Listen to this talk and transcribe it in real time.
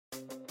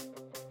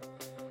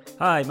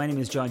Hi, my name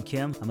is John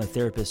Kim. I'm a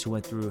therapist who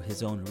went through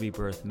his own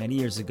rebirth many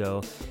years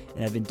ago,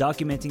 and I've been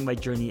documenting my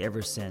journey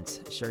ever since,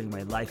 sharing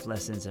my life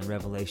lessons and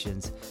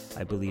revelations.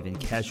 I believe in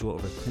casual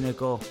over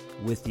clinical,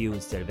 with you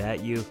instead of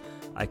at you.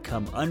 I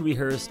come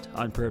unrehearsed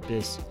on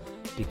purpose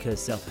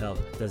because self-help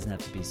doesn't have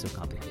to be so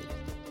complicated.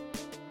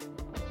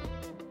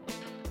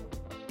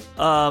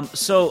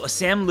 So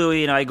Sam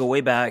Louie and I go way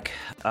back.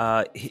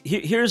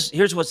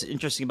 Here's what's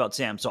interesting about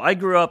Sam. So I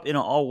grew up in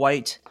an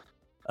all-white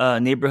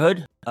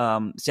neighborhood.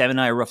 Sam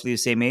and I are roughly the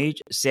same age.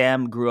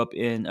 Sam grew up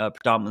in a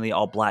predominantly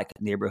all black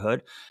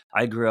neighborhood.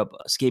 I grew up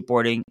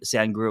skateboarding.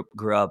 Sam grew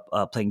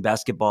up playing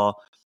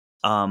basketball.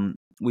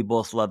 We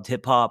both loved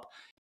hip hop.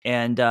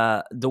 And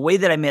the way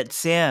that I met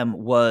Sam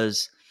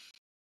was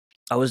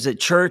I was at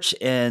church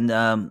and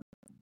I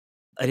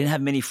didn't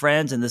have many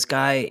friends. And this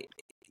guy,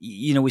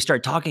 we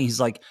started talking. He's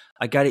like,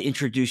 I got to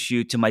introduce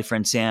you to my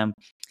friend Sam.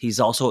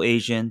 He's also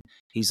Asian.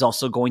 He's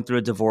also going through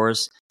a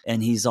divorce.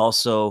 And he's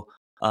also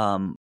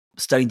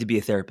studying to be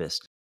a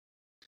therapist.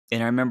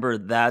 And I remember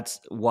that's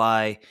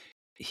why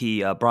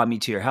he brought me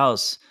to your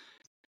house.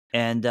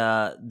 And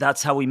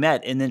that's how we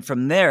met. And then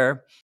from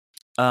there,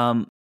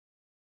 I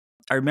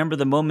remember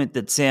the moment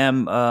that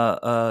Sam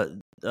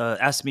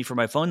asked me for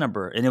my phone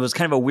number. And it was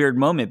kind of a weird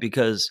moment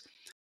because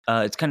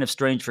it's kind of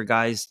strange for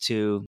guys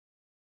to,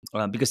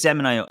 because Sam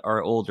and I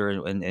are older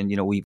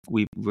and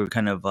we're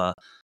kind of,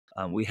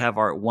 we have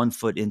our one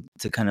foot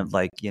into kind of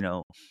like,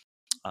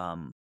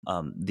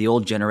 the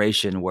old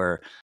generation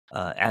where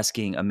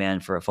asking a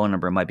man for a phone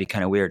number might be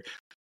kind of weird.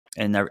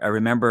 And I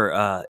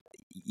remember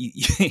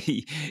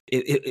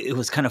it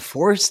was kind of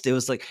forced. It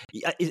was like,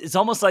 it's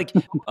almost like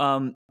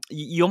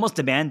you almost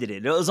demanded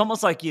it. It was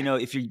almost like,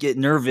 if you get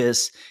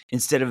nervous,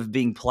 instead of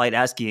being polite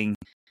asking,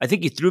 I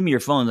think you threw me your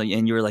phone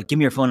and you were like, give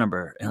me your phone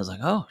number. And I was like,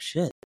 oh,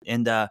 shit.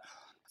 And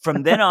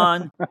from then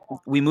on,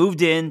 we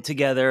moved in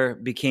together,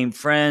 became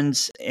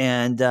friends,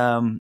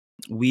 and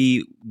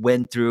we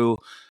went through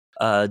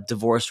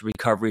divorce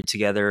recovery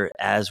together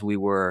as we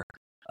were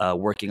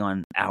working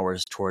on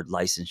ours toward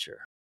licensure.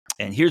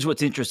 And here's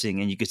what's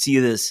interesting, and you can see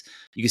this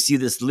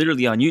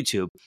literally on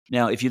YouTube.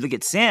 Now, if you look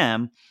at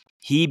Sam,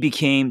 he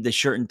became the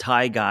shirt and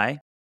tie guy,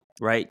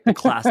 right? The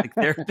classic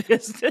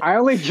therapist. I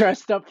only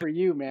dressed up for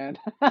you, man.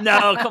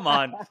 No, come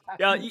on.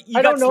 You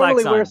I got don't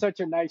normally slacks on. wear such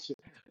a nice shirt.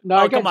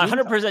 No, oh, come on,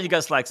 100%. You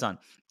got slacks on,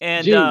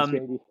 and jeans,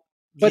 baby.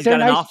 But he's they're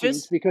got an nice office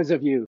jeans because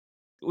of you.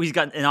 He's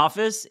got an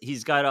office.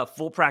 He's got a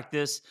full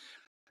practice,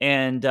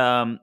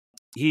 and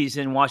he's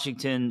in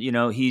Washington.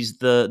 He's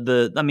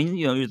the. I mean,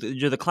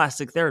 you're the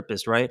classic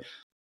therapist, right?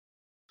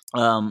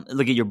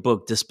 Look at your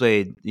book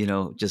displayed.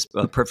 Just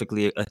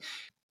perfectly.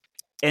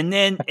 And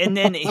then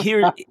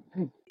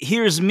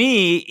here's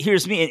me,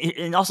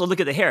 and also look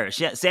at the hair.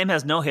 Sam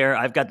has no hair.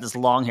 I've got this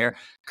long hair,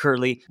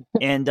 curly,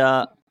 and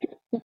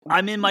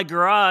I'm in my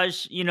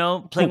garage,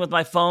 playing with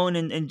my phone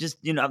and just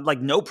I'm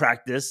like no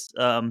practice,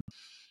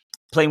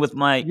 playing with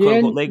my quote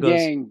unquote Legos.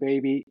 Yang,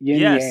 baby, yin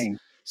yes. yang.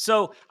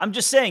 So I'm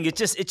just saying, it's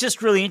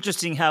just really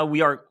interesting how we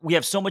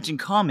have so much in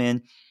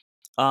common,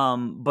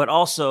 but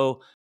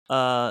also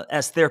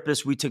as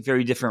therapists, we took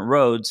very different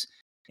roads.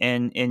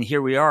 And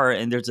here we are,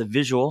 and there's a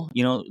visual,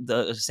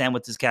 the Sam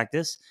with his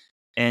cactus,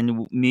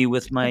 and me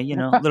with my,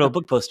 little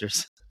book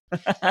posters.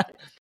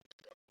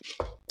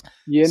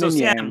 So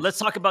Sam, yang. Let's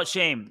talk about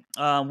shame.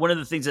 One of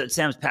the things that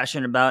Sam's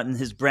passionate about in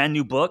his brand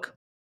new book,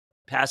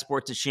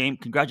 Passport to Shame.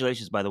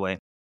 Congratulations, by the way.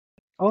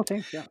 Oh,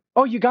 thanks. Yeah.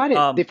 Oh, you got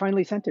it. They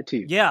finally sent it to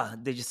you. Yeah,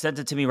 they just sent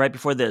it to me right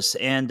before this.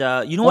 And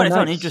what I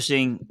found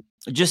interesting,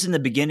 just in the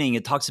beginning,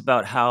 it talks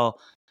about how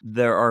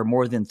there are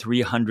more than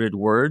 300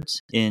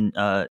 words in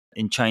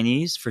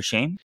Chinese for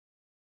shame.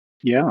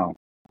 Yeah.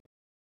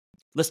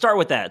 Let's start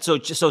with that. So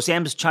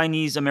Sam's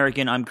Chinese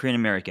American. I'm Korean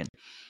American.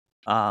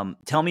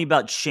 Tell me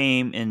about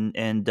shame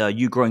and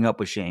you growing up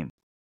with shame.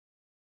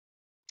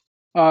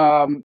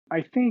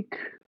 I think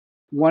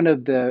one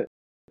of the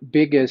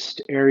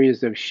biggest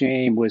areas of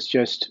shame was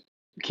just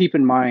keep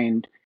in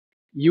mind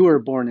you were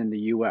born in the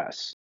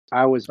U.S.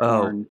 I was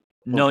born.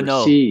 No,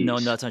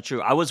 that's not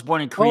true. I was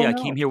born in Korea. Oh, no.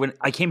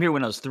 I came here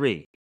when I was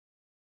 3.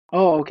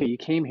 Oh, okay. You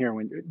came here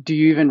do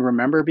you even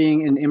remember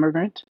being an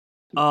immigrant?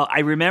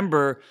 I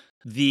remember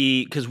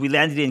because we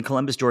landed in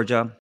Columbus,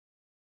 Georgia,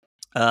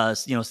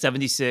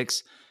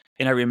 76.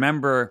 And I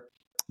remember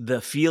the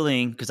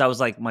feeling, because I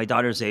was like my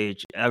daughter's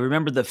age. I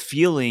remember the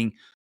feeling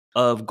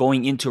of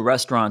going into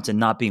restaurants and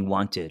not being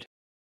wanted.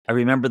 I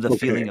remember the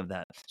feeling of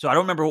that. So I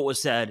don't remember what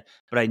was said,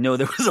 but I know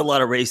there was a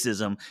lot of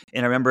racism.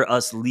 And I remember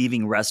us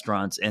leaving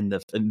restaurants and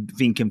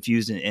being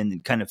confused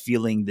and kind of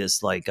feeling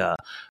this like,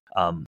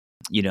 of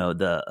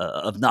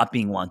not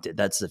being wanted.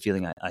 That's the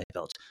feeling I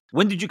felt.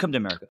 When did you come to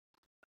America?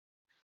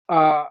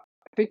 I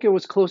think it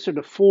was closer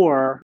to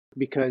 4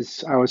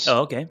 because I was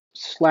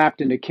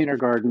slapped into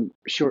kindergarten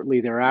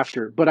shortly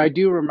thereafter. But I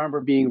do remember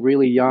being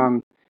really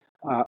young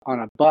on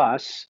a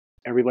bus.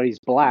 Everybody's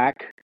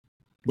black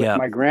with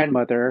my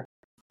grandmother.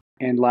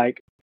 And like,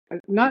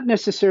 not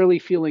necessarily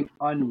feeling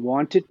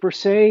unwanted per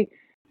se,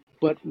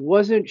 but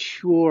wasn't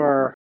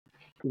sure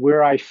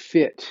where I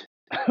fit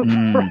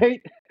Mm,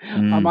 right?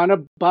 I'm mm, on a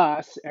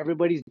bus.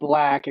 Everybody's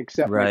black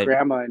except my right.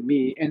 grandma and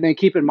me. And then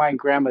keep in mind,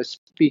 grandma's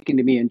speaking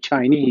to me in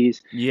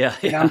Chinese, Yeah,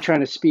 and yeah. I'm trying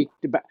to speak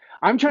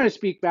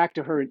back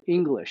to her in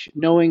English,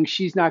 knowing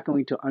she's not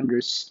going to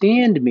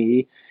understand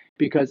me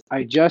because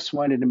I just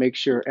wanted to make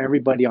sure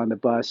everybody on the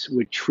bus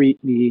would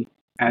treat me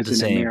as The an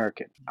same.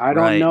 American. I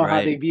don't Right, know how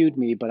right. they viewed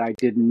me, but I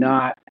did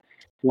not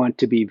want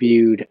to be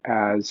viewed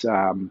as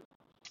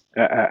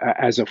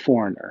a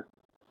foreigner.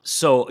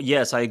 So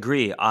yes, I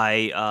agree.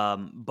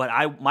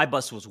 But my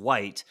bus was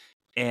white,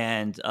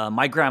 and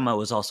my grandma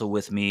was also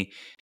with me.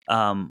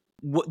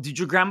 Did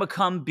your grandma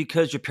come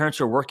because your parents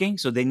were working,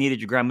 so they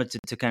needed your grandma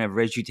to kind of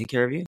raise you, take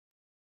care of you?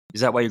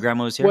 Is that why your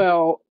grandma was here?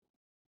 Well,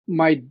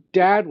 my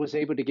dad was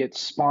able to get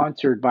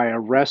sponsored by a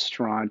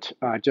restaurant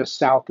just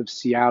south of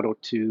Seattle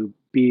to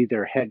be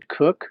their head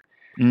cook.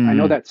 I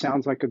know Mm. that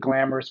sounds like a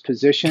glamorous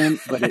position,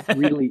 but it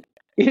really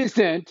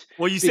isn't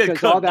Well, you said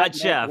because all cook, not that meant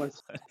chef.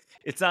 was,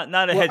 It's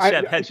not a well, head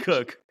chef, head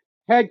cook.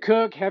 head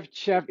cook, head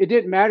chef. It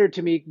didn't matter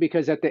to me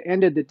because at the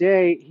end of the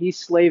day, he's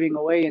slaving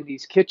away in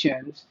these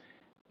kitchens,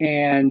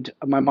 and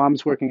my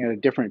mom's working at a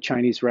different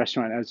Chinese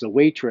restaurant as a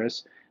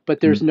waitress. But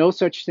there's Mm. no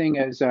such thing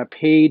as a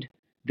paid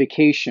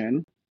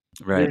vacation.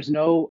 Right. There's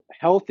no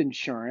health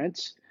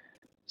insurance,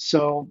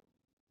 so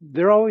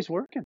they're always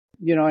working,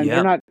 and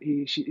Yeah.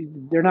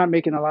 they're not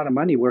making a lot of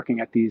money working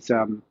at these,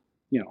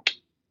 you know,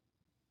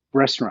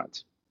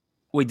 restaurants.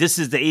 Wait, this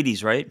is the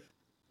 '80s, right?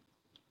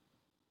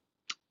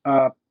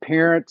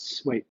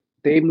 Parents, wait,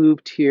 they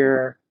moved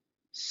here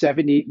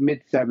 70,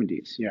 mid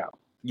 70s. Yeah,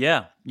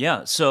 Yeah,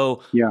 yeah.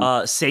 So,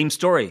 yeah. same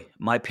story.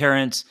 My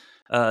parents,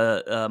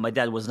 my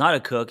dad was not a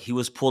cook. He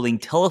was pulling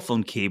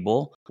telephone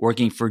cable,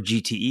 working for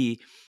GTE,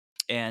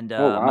 and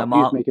Oh my wow, he was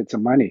mom. making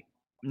some money.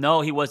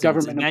 No, he wasn't.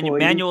 Government employee,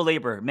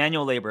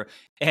 Manual labor,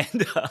 and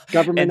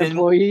government then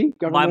employee,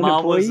 government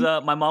employee.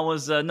 my mom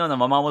was no,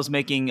 my mom was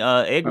making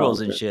egg Oh,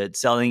 rolls and okay. shit,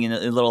 selling in a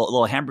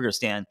little hamburger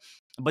stand.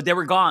 But they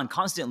were gone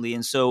constantly,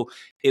 and so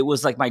it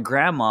was like my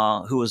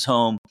grandma who was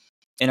home.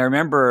 And I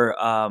remember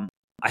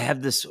I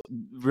have this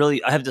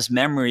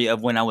memory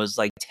of when I was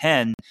like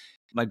 10.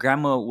 My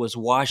grandma was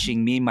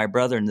washing me and my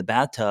brother in the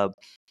bathtub,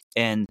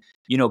 and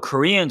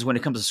Koreans, when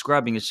it comes to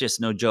scrubbing, it's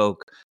just no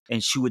joke.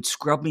 And she would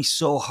scrub me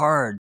so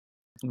hard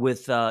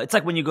with it's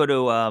like when you go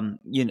to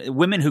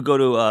women who go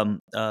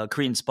to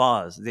Korean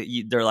spas,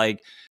 they're like,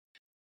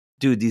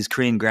 dude, these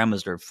Korean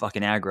grandmas are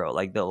fucking aggro,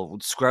 like they'll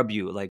scrub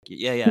you, like,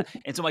 yeah, yeah.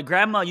 And so my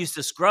grandma used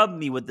to scrub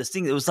me with this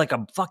thing that was like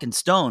a fucking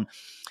stone.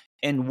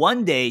 And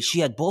one day she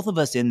had both of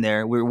us in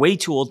there. We were way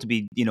too old to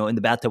be in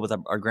the bathtub with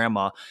our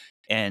grandma.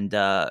 And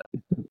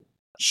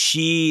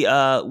she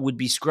would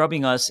be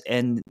scrubbing us,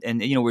 and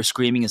we're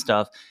screaming and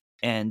stuff.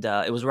 And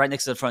it was right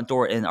next to the front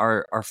door, and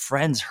our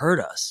friends heard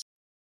us,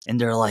 and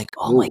they're like,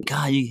 "Oh my Oh,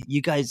 god,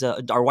 you guys,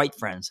 our white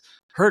friends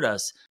heard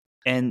us,"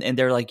 and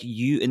they're like,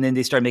 "You," and then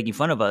they started making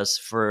fun of us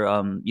for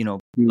at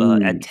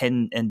mm,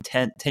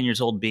 10 years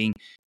old being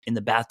in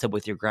the bathtub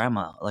with your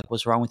grandma. Like,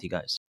 what's wrong with you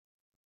guys?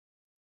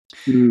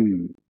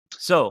 mm.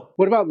 So,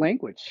 What about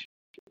language?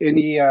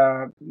 Any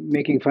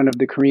making fun of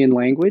the Korean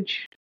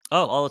language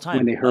oh, all the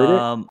when time. they heard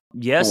it? Oh,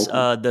 Yes,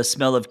 okay. the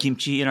smell of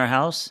kimchi in our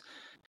house.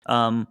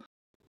 Um,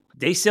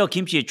 they sell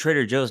kimchi at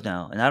Trader Joe's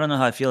now, and I don't know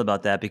how I feel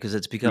about that because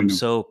it's I become know.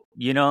 so,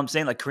 what I'm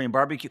saying, like Korean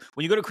barbecue.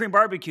 When you go to Korean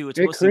barbecue, it's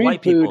Hey, mostly Korean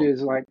white food people.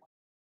 is like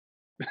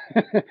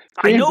I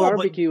Korean know, but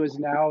barbecue is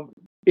now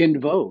in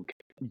vogue.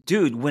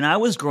 dude, when I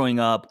was growing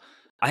up,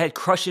 I had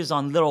crushes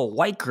on little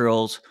white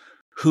girls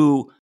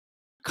who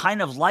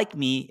kind of like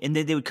me, and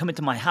then they would come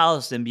into my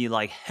house and be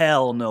like,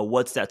 "Hell no,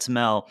 what's that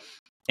smell?"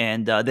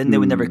 And then they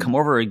would never Mm, come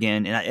over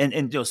again.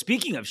 And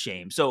speaking of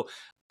shame, so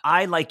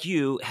I, like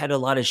you, had a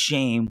lot of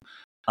shame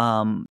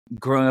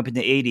growing up in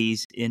the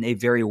 '80s in a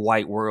very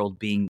white world,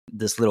 being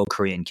this little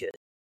Korean kid,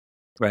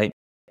 right?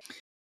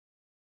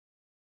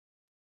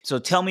 So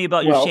tell me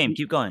about your well, shame.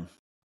 Keep going.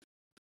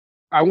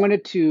 I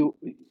wanted to,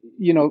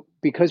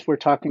 because we're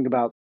talking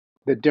about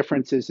the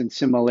differences and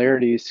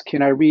similarities,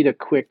 can I read a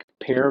quick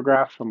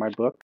paragraph from my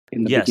book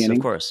in the Yes, of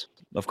beginning? course,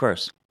 of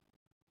course.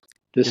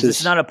 This This is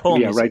is, not a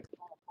poem, yeah, you right. said.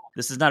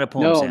 This is not a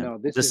poem, No, Sam. no,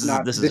 This is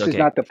this is okay.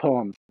 not the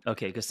poem.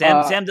 Okay, because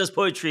Uh, Sam does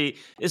poetry.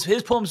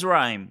 His poems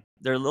rhyme.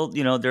 They're a little,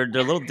 they're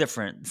a little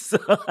different. So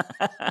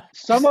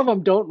Some of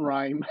them don't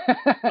rhyme.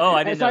 oh,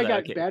 I didn't As know I that.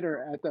 got Okay.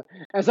 better at the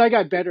as I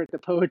got better at the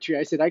poetry,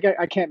 I said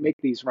I can't make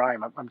these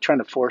rhyme. I'm trying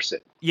to force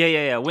it. Yeah,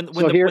 yeah, yeah. When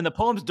So the here when the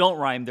poems don't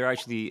rhyme, they're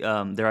actually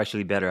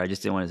better. I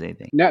just didn't want to say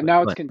anything.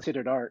 now it's But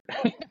considered art.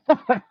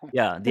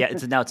 yeah, yeah.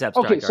 It's now it's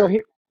Okay, abstract so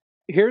art.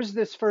 here's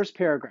this first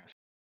paragraph.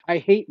 I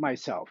hate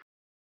myself.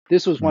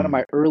 This was one of Mm,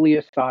 my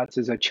earliest thoughts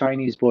as a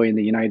Chinese boy in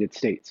the United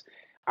States.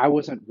 I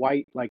wasn't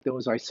white like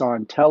those I saw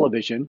on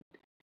television,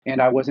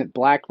 and I wasn't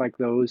black like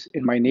those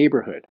in my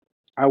neighborhood.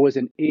 I was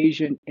an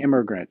Asian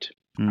immigrant.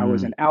 I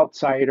was mm, an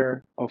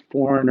outsider, a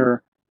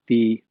foreigner,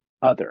 the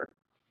other.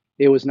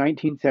 It was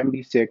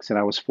 1976 and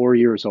I was 4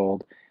 years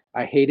old.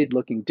 I hated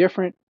looking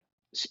different,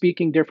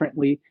 speaking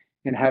differently,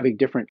 and having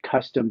different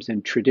customs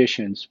and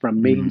traditions from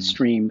mm.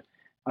 mainstream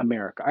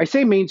America. I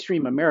say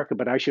mainstream America,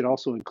 but I should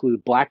also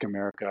include Black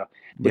America,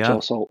 which Yeah.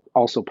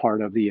 also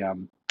part of the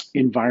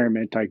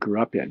environment I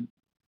grew up in.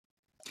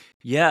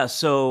 Yeah.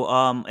 So,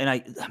 and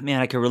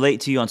I can relate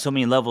to you on so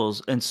many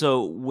levels. And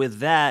so, with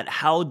that,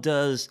 how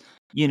does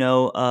a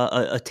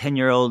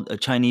 10-year-old a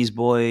Chinese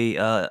boy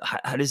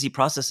how does he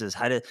process this?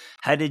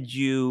 How did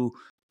you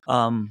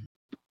um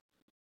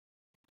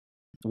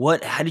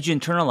how did you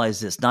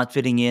internalize this, not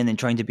fitting in and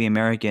trying to be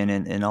American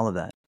and all of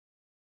that?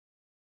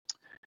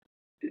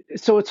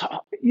 So it's,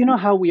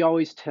 how we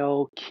always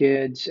tell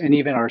kids and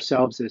even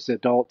ourselves as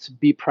adults,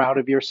 be proud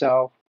of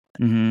yourself,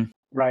 Mm-hmm.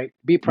 right?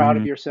 Be proud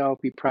of Mm-hmm.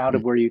 yourself, be proud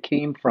of where you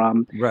came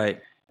from.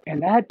 Right.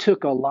 And that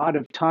took a lot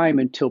of time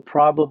until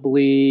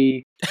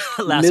probably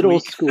Last middle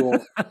week.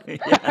 school.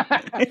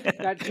 Yeah.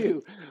 That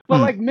too.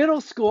 But like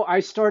middle school, I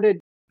started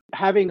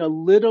having a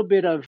little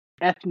bit of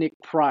ethnic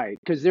pride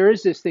because there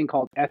is this thing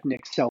called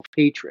ethnic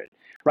self-hatred,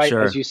 right?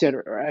 As Sure. you said,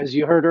 or as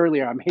you heard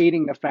earlier, I'm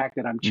hating the fact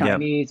that I'm Yep.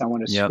 Chinese. I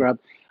want to Yep. scrub.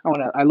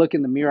 I look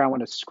in the mirror. I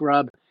want to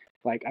scrub.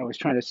 Like I was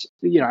trying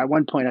to, at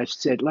one point I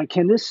said, like,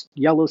 can this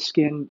yellow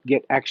skin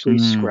get actually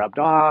Mm. scrubbed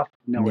off?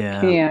 No, it Yeah.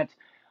 can't.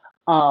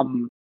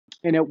 Um,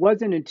 and it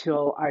wasn't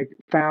until I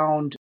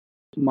found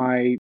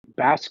my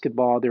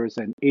basketball, there was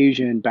an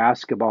Asian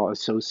basketball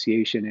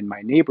association in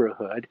my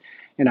neighborhood,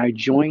 and I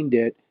joined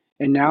it.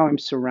 And now I'm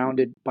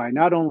surrounded by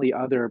not only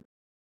other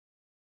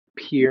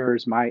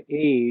peers my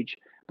age,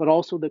 but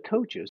also the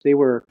coaches. They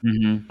were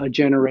Mm-hmm. a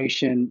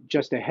generation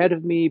just ahead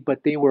of me,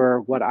 but they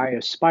were what I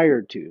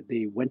aspired to.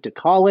 They went to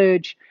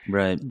college,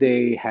 Right.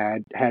 they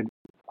had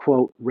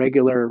quote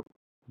regular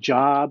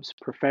jobs,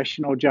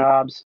 professional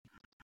jobs,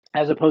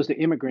 as opposed to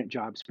immigrant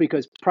jobs.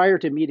 Because prior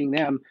to meeting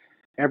them,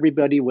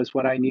 everybody was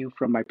what I knew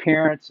from my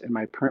parents and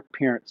my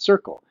parent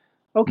circle.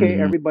 Okay,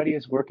 Mm-hmm. everybody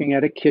is working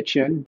at a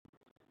kitchen,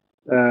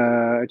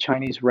 a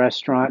Chinese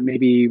restaurant,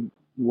 maybe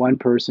one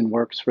person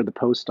works for the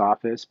post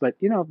office, but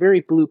very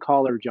blue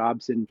collar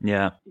jobs, and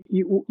Yeah.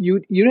 you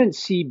didn't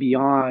see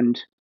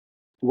beyond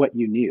what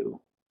you knew.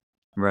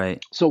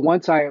 Right. So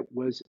once I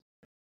was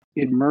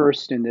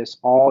immersed in this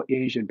all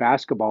Asian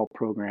basketball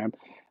program,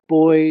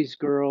 boys,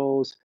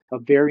 girls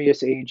of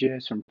various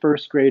ages, from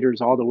first graders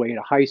all the way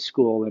to high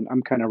school. And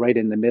I'm kind of right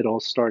in the middle,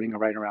 starting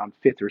right around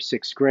fifth or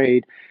sixth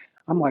grade.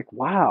 I'm like,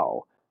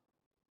 wow,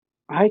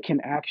 I can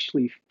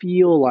actually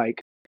feel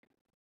like,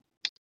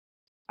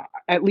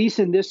 at least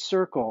in this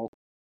circle,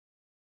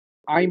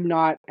 I'm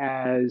not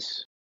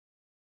as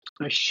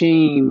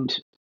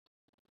ashamed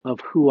of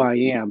who I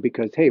am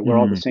because, hey, we're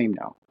all the Mm. same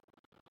now.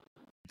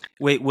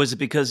 Wait, was it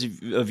because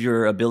of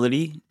your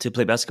ability to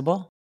play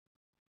basketball?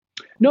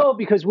 No,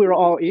 because we're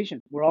all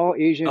Asian. We're all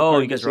Asian, Oh,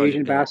 part you of guys this are all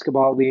Asian yeah.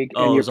 basketball league,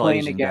 and Oh, it you're was all playing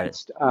Asian. Got it.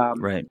 against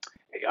Right.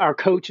 our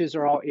coaches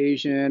are all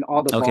Asian,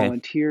 all the Okay.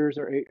 volunteers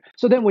are.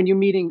 So then when you're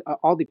meeting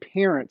all the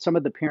parents, some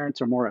of the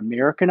parents are more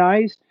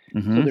Americanized. So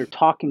Mm-hmm. they're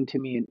talking to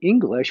me in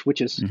English, which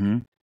is, Mm-hmm.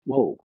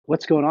 whoa,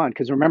 what's going on?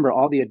 Because remember,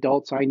 all the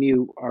adults I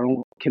knew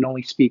can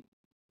only speak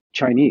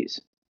Chinese.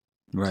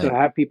 So to Right.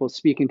 have people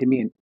speaking to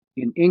me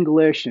in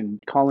English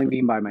and calling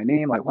me by my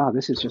name, like, wow,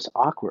 this is just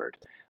awkward.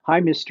 Hi,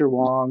 Mr.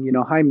 Wong,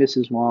 hi,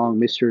 Mrs. Wong,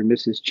 Mr. and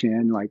Mrs.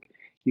 Chen. Like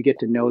you get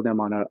to know them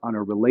on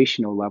a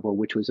relational level,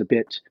 which was a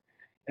bit,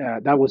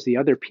 that was the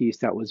other piece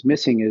that was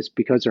missing, is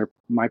because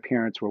my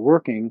parents were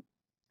working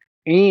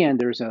and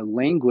there's a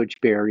language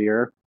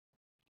barrier.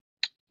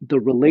 The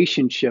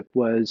relationship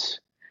was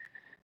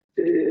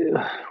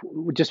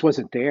just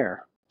wasn't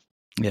there.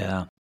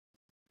 Yeah.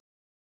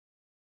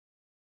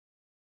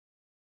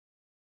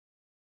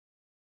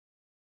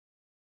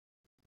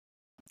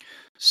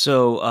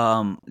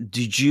 So,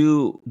 do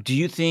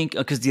you think,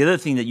 because the other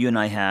thing that you and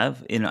I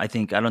have, and I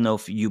think, I don't know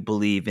if you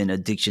believe in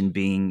addiction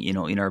being,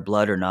 in our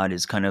blood or not,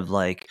 is kind of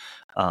like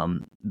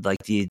the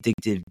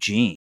addictive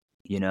gene,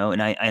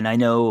 and I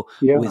know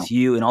Yeah. with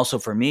you and also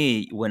for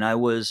me, when I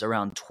was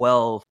around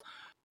 12,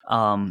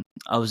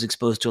 I was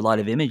exposed to a lot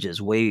of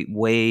images way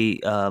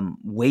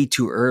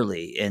too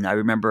early. And I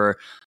remember,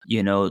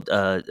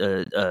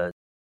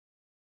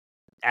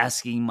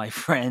 asking my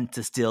friend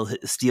to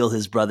steal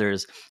his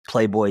brother's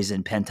Playboys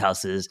and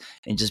penthouses,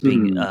 and just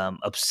being Mm.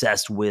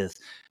 obsessed with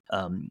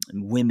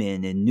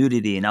women and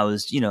nudity. And I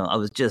was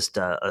just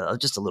a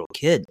little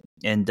kid,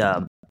 and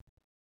I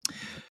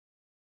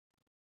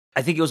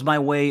think it was my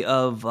way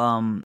of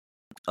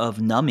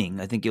numbing.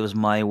 I think it was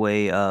my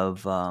way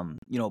of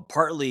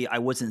partly I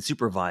wasn't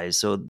supervised,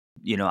 so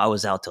I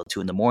was out till 2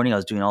 in the morning. I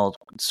was doing all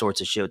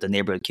sorts of shit with the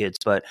neighborhood kids,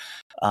 but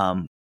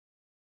um,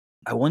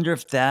 I wonder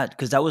if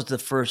because that was the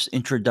first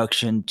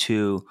introduction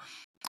to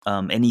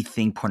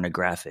anything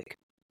pornographic.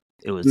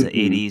 It was the Hmm.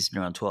 80s,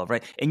 around 12,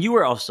 right? And you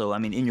were also, I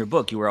mean, in your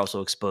book, you were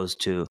also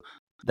exposed to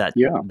that,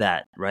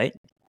 Yeah. right?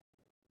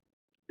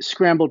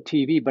 Scrambled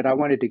TV, but I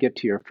wanted to get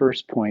to your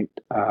first point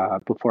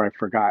before I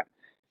forgot.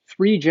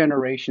 Three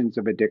generations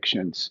of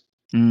addictions,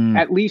 Mm,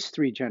 at least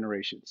three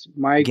generations.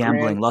 My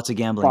gambling, lots of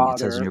gambling, it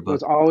says in grandfather your book.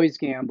 was always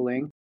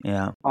gambling,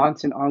 Yeah.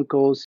 aunts and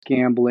uncles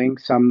gambling,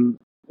 some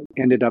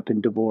ended up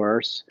in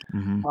divorce.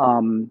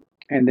 Hmm.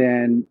 And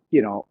then,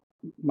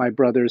 my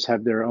brothers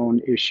have their own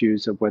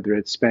issues of whether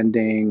it's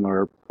spending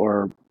or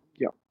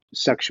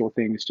sexual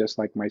things, just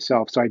like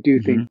myself. So I do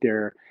think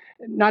they're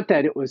not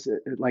that it was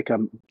like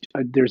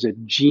there's a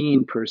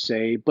gene per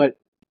se, but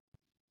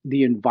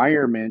the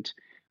environment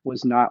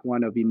was not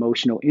one of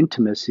emotional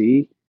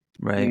intimacy.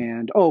 Right.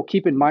 And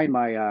keep in mind,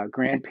 my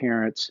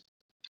grandparents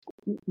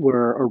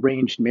were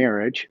arranged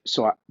marriage,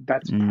 so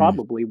that's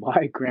probably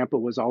why Grandpa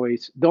was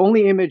always the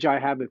only image I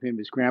have of him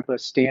is Grandpa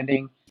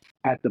standing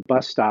at the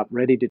bus stop,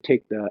 ready to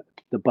take the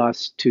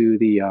bus to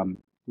the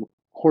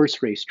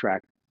horse race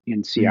track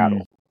in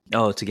Seattle.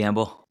 Oh, to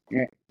gamble.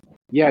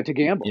 Yeah, to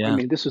gamble. Yeah. I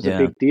mean, this was a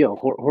big deal,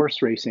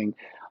 horse racing.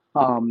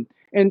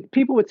 And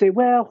people would say,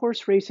 well,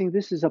 horse racing,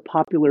 this is a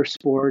popular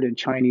sport in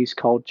Chinese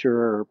culture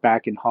or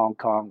back in Hong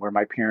Kong where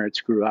my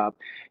parents grew up.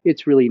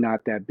 It's really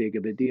not that big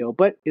of a deal,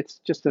 but it's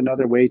just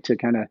another way to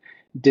kind of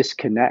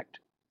disconnect.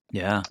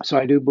 Yeah. So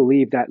I do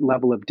believe that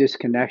level of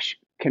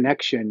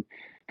connection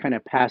kind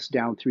of passed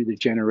down through the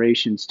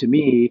generations to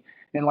me.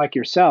 And like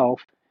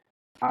yourself,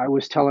 I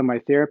was telling my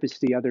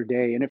therapist the other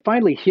day, and it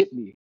finally hit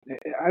me.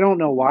 I don't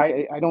know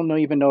why. I don't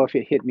even know if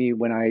it hit me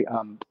when I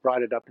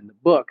brought it up in the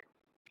book.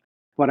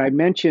 But I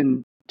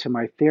mentioned to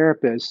my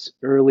therapist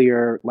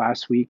earlier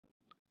last week,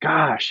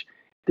 gosh,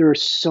 there are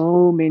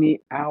so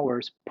many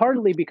hours,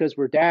 partly because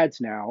we're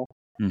dads now.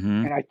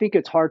 And I think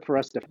it's hard for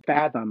us to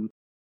fathom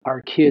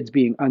our kids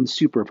being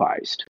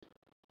unsupervised.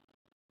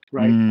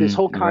 Right. This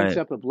whole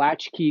concept of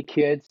latchkey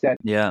kids that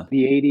the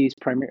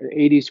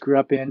 80s grew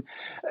up in,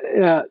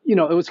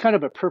 it was kind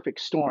of a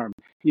perfect storm.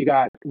 You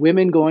got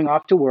women going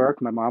off to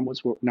work. My mom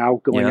was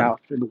now going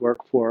out in the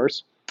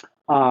workforce.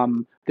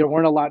 There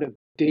weren't a lot of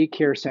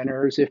daycare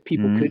centers if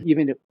people could,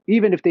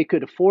 even if they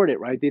could afford it,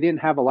 right? They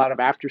didn't have a lot of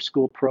after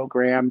school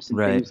programs and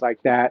things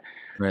like that.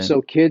 Right.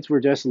 So kids were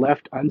just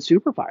left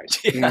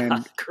unsupervised. Yeah,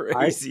 and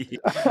crazy.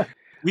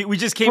 We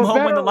just came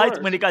home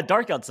when it got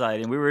dark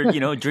outside, and we were,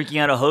 drinking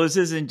out of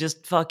hoses and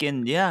just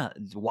fucking,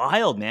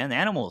 wild, man,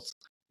 animals.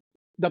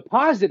 The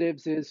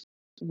positives is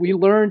we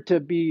learned to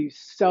be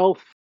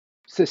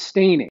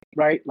self-sustaining,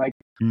 right? Like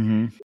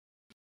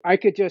I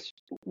could just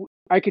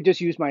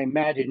use my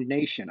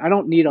imagination. I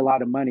don't need a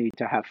lot of money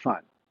to have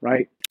fun,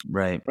 right?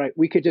 Right.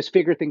 We could just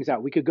figure things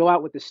out. We could go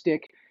out with a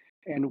stick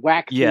and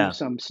whack through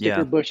some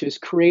sticker bushes,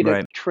 create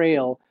a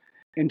trail,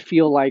 and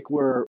feel like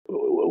we're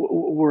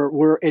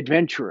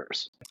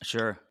adventurers.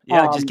 Sure.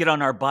 Yeah, just get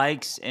on our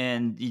bikes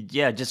and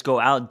just go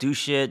out, do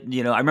shit.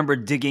 I remember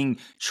digging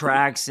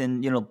tracks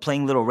and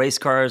playing little race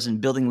cars and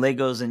building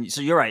Legos. And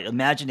so you're right,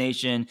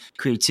 imagination,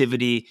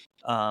 creativity,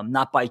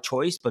 not by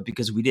choice, but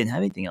because we didn't have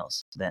anything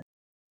else then.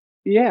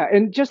 Yeah,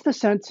 and just the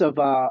sense of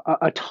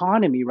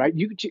autonomy, right?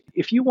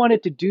 If you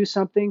wanted to do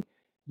something,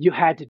 you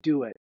had to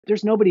do it.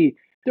 There's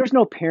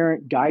no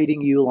parent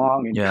guiding you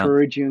along,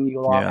 encouraging you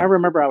along. I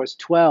remember I was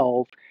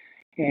 12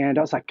 and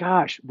I was like,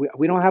 gosh,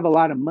 we don't have a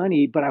lot of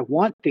money, but I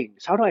want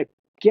things. How do I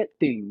get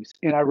things?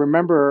 And I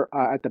remember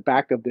at the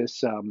back of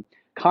this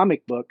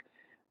comic book,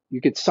 you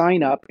could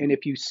sign up. And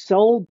if you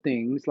sold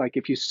things, like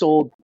if you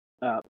sold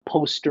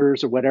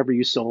posters or whatever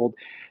you sold,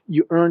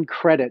 you earned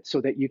credit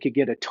so that you could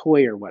get a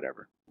toy or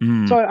whatever.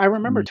 So I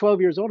remember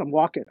 12 years old, I'm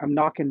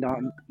knocking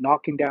on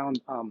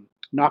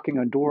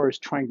doors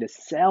trying to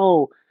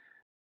sell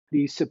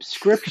these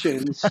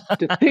subscriptions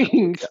to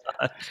things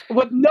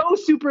with no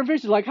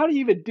supervision. Like, how do you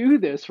even do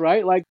this,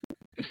 right? Like,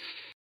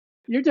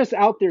 you're just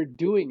out there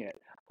doing it.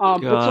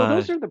 But so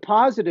those are the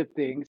positive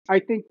things.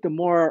 I think the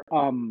more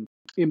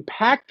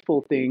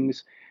impactful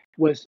things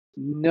was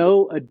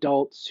no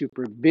adult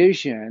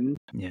supervision.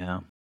 Yeah.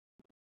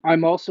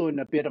 I'm also in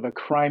a bit of a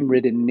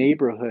crime-ridden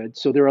neighborhood,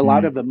 so there are a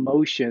lot of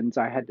emotions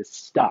I had to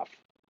stuff.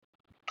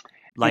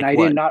 Like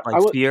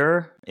what?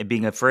 Fear and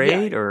being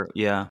afraid,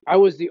 I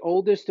was the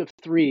oldest of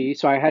three,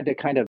 so I had to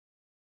kind of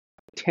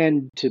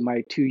tend to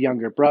my two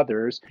younger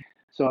brothers.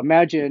 So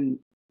imagine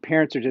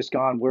parents are just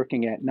gone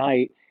working at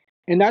night,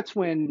 and that's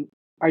when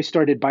I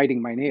started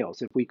biting my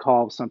nails. If we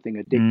call something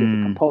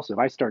addictive or compulsive,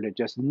 I started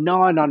just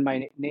gnawing on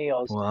my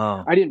nails.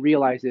 Wow. I didn't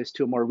realize this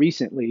till more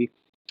recently.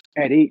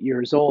 At 8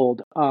 years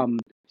old,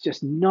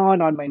 just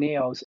gnawing on my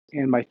nails.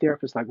 And my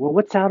therapist like, well,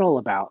 what's that all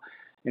about?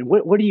 And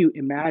what do you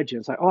imagine?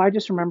 It's like, I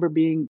just remember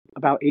being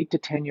about 8 to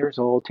 10 years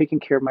old, taking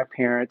care of my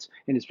parents,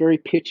 and it's very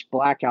pitch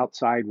black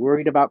outside,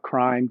 worried about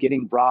crime,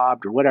 getting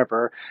robbed or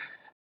whatever.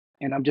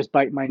 And I'm just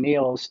biting my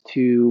nails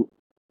to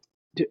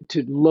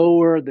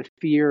lower the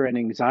fear and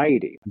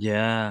anxiety.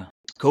 Yeah.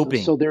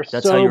 Coping. So there's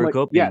That's how you were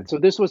coping. Yeah. So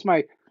this was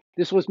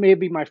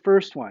maybe my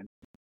first one.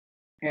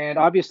 And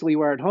obviously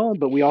we're at home,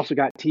 but we also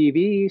got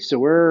TV. So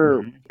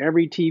we're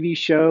every TV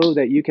show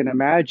that you can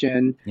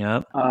imagine.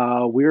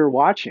 We're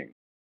watching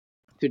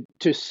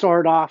to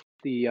start off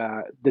the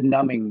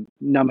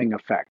numbing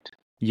effect.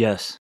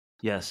 Yes.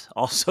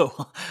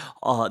 Also,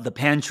 the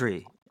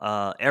pantry.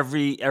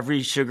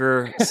 Every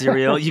sugar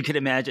cereal you can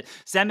imagine.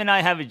 Sam and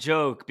I have a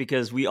joke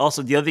because the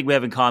other thing we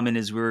have in common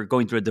is we were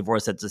going through a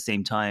divorce at the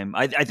same time.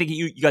 I think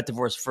you got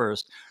divorced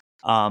first,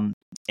 and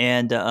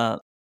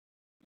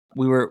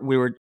we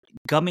were.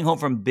 coming home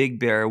from Big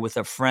Bear with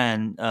a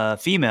friend,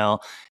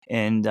 female,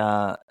 and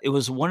it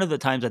was one of the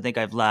times I think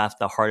I've laughed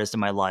the hardest in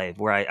my life,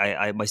 where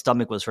I my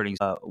stomach was hurting.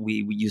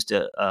 We used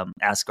to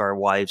ask our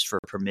wives for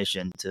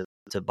permission to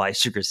buy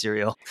sugar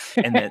cereal,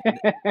 and then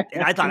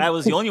and I thought I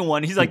was the only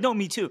one. He's like, no,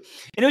 me too.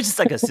 And it was just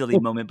like a silly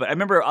moment. But I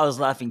remember I was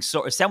laughing.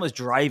 So Sam was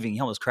driving, he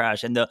almost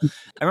crashed, and I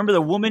remember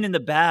the woman in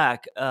the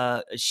back.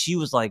 She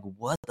was like,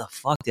 "What the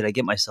fuck did I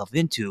get myself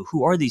into?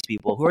 Who are these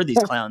people? Who are these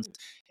clowns?"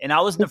 And I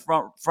was in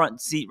the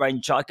front seat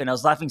riding shotgun. I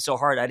was laughing so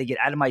hard I had to get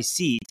out of my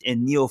seat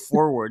and kneel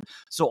forward.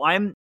 So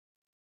I'm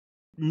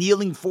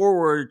kneeling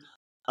forward,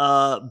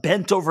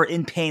 bent over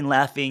in pain,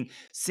 laughing.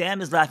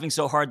 Sam is laughing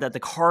so hard that the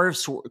car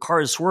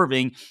is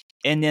swerving.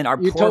 And then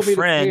our you poor told me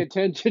friend, to pay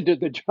attention to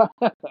the drive.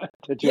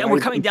 Yeah, we're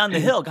coming down the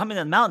hill, coming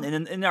down the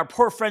mountain, and our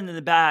poor friend in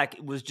the back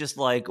was just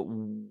like,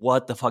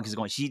 "What the fuck is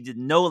going?" She did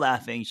no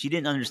laughing. She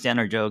didn't understand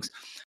our jokes.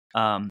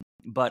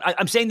 But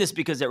I'm saying this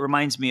because it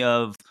reminds me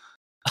of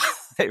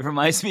the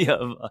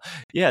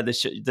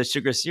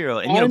sugar cereal,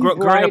 and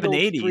growing up in the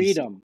 80s.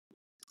 Freedom.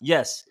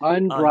 Yes,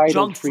 unbridled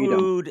junk freedom.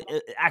 Food,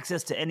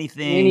 access to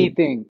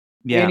anything,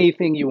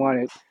 anything you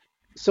wanted.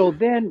 So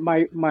then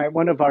my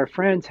one of our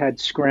friends had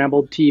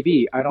scrambled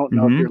TV. I don't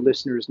know if your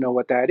listeners know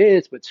what that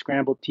is, but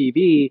scrambled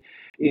TV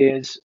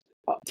is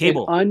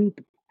cable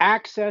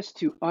access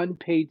to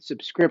unpaid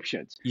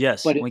subscriptions.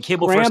 Yes, but when it's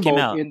cable first came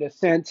out, in the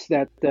sense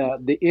that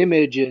the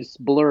image is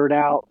blurred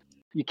out.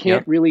 You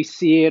can't really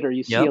see it, or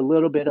you see a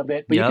little bit of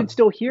it, but you can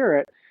still hear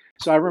it.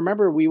 So I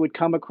remember we would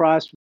come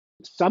across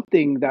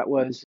something that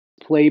was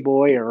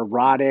Playboy or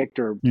erotic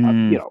or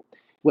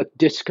with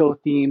disco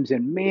themes,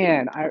 and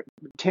man,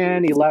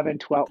 10, 11,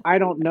 12, I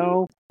don't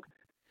know,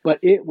 but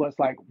it was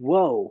like,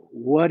 whoa,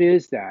 what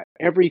is that?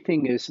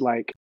 Everything is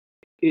like,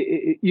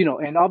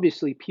 and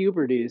obviously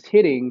puberty is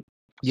hitting,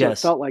 so it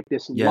felt like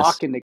this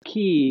lock in the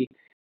key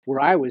where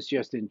I was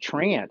just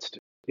entranced.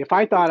 If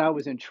I thought I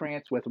was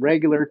entranced with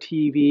regular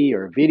TV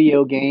or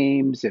video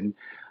games and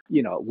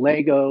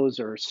Legos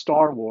or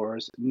Star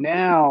Wars,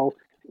 now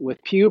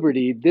with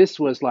puberty, this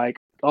was like,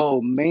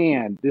 oh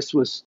man, this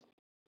was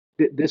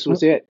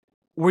it.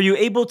 Were you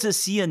able to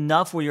see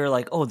enough where you're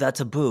like, oh,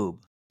 that's a boob,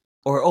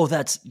 or oh,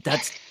 that's,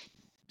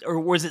 or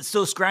was it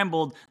so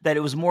scrambled that it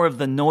was more of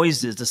the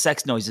noises, the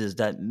sex noises,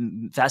 that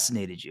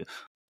fascinated you?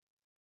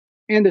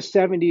 In the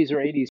 70s or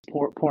 80s,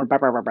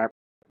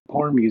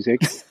 porn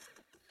music.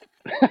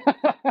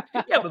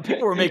 Yeah, but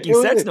people were making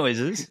sex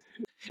noises.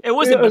 It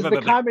wasn't. It was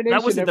the combination.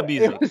 That wasn't the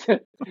music.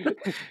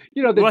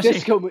 The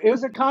disco. It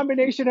was a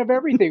combination of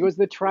everything. It was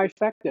the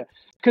trifecta.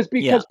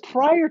 Because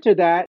prior to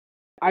that,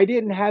 I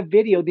didn't have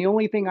video. The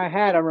only thing I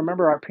had, I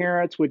remember our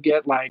parents would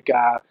get like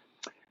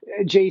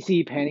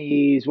J.C.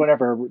 Penney's,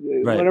 whatever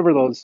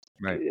those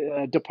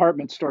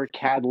department store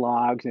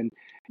catalogs, and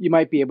you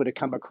might be able to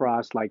come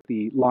across like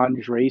the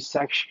lingerie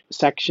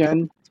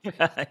section.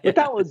 But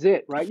that was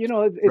it, right?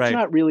 It's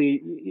not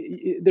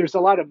really, there's a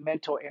lot of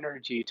mental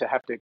energy to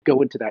have to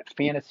go into that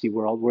fantasy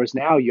world, whereas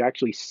now you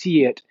actually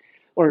see it,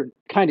 or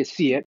kind of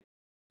see it,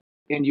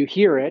 and you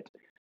hear it.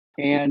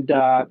 And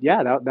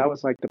that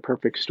was like the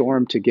perfect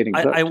storm to getting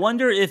hooked. I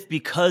wonder if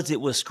because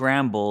it was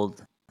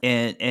scrambled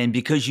and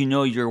because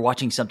you're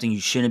watching something you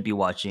shouldn't be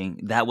watching,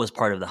 that was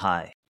part of the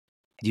high.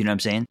 Do you know what I'm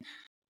saying?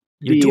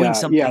 You're doing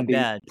something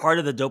bad. Part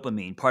of the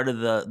dopamine, part of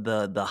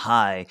the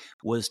high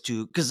was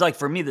because like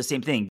for me, the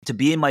same thing, to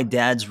be in my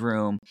dad's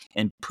room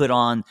and put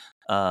on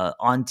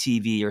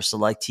TV or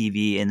select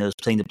TV, and it was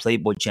playing the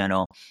Playboy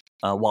channel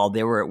while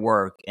they were at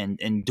work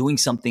and doing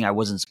something I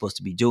wasn't supposed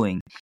to be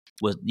doing,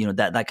 was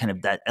that kind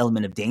of, that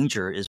element of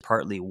danger is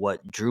partly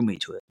what drew me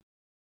to it.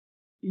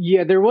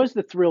 Yeah, there was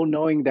the thrill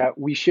knowing that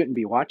we shouldn't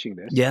be watching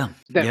this.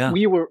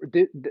 We were,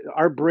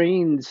 our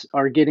brains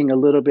are getting a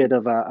little bit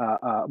of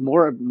a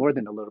more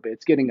than a little bit.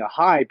 It's getting a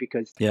high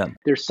because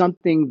there's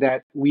something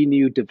that we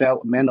knew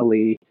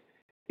developmentally.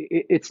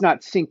 It's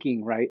not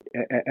sinking right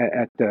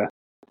at the,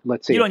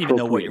 let's say, you don't even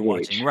know what you're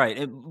age. watching,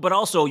 right? But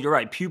also, you're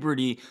right,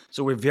 puberty.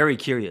 So we're very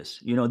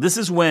curious. This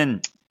is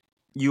when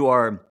you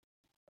are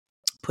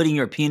putting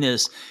your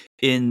penis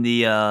in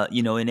the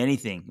in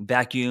anything,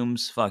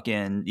 vacuums,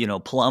 fucking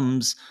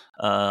plums,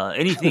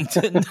 anything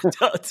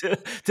to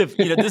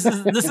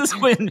this is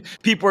when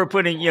people are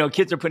putting,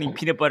 kids are putting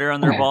peanut butter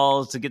on their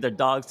balls to get their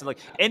dogs to, like,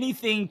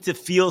 anything to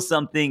feel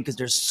something, because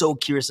they're so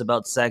curious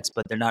about sex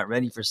but they're not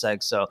ready for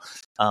sex. So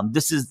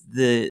this is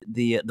the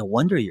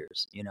wonder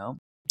years, and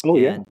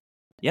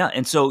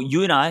so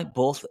you and I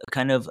both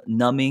kind of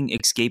numbing,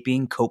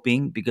 escaping,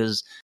 coping,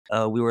 because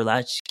we were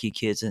latchkey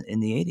kids in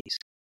the 80s.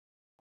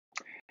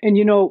 And,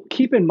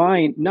 keep in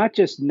mind, not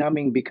just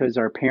numbing because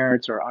our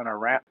parents are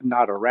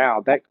not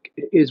around. That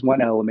is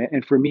one element.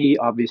 And for me,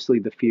 obviously,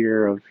 the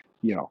fear of,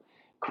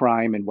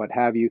 crime and what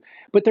have you.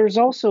 But there's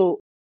also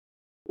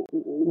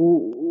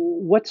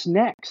what's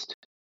next.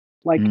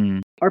 Like,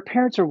 our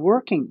parents are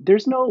working.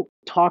 There's no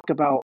talk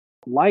about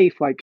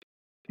life. Like,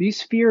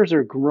 these fears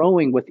are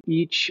growing with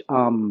each,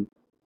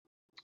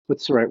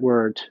 what's the right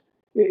word?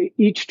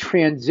 Each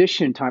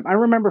transition time. I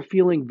remember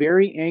feeling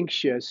very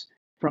anxious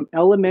from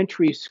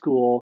elementary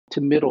school to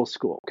middle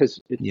school,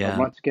 because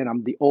once again,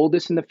 I'm the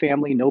oldest in the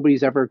family.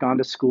 Nobody's ever gone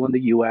to school in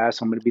the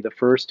U.S. I'm going to be the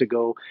first to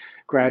go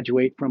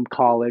graduate from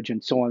college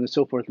and so on and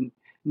so forth. And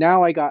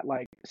now I got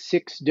like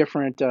 6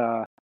 different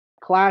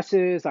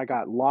classes. I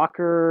got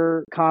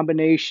locker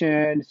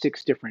combination,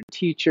 6 different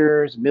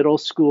teachers, middle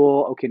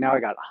school. Okay, now I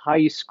got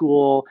high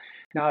school.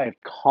 Now I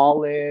have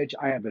college.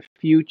 I have a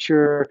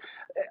future.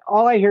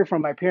 All I hear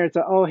from my parents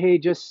are, "Oh, hey,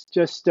 just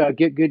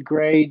get good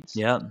grades."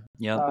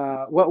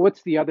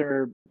 What's the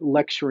other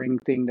lecturing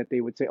thing that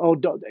they would say? "Oh,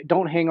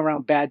 don't hang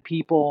around bad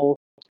people."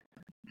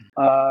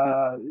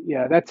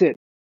 Yeah, that's it.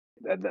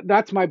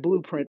 That's my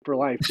blueprint for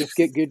life. Just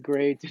get good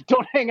grades.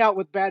 Don't hang out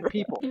with bad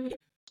people.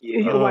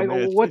 Oh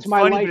man, What's it's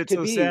my funny, but life it's to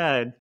so be?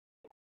 sad.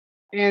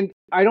 And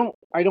I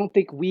don't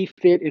think we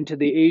fit into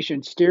the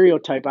Asian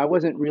stereotype. I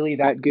wasn't really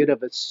that good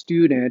of a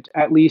student,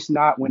 at least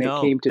not when it No,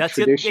 came to that's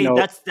it. Hey, traditional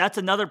that's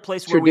another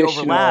place where we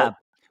traditional. overlap.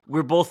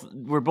 We're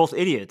both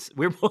idiots.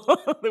 We're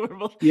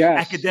both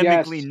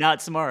academically Yes.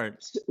 not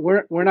smart.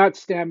 We're not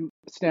STEM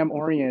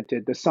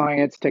oriented, the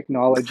science,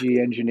 technology,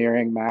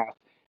 engineering, math.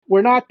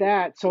 We're not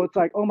that. So it's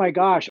like, oh my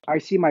gosh, I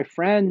see my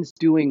friends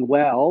doing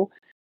well,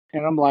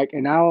 and I'm like,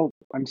 and now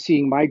I'm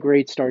seeing my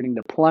grades starting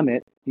to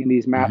plummet in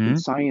these math and Hmm.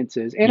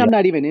 sciences, and Yeah, I'm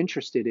not even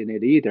interested in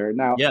it either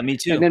now. yeah, me And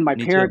too. then my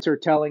Me too. parents are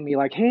telling me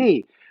like,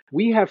 hey,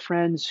 we have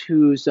friends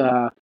whose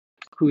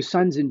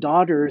sons and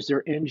daughters,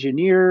 they're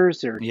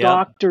engineers, they're Yep.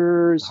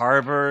 doctors,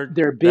 Harvard,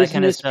 they're that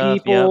kind of business stuff.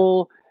 Yep.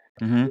 people.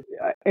 Hmm.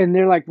 And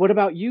they're like, what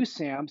about you,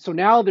 Sam? So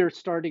now they're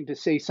starting to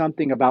say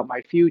something about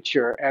my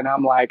future, and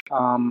I'm like,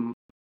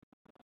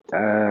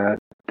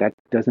 that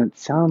doesn't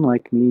sound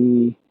like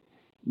me,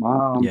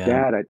 mom, Yeah.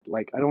 dad.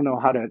 I don't know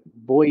how to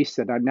voice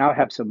it. I now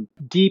have some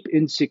deep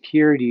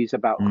insecurities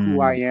about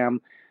who I Mm,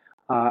 am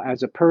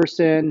as a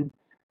person,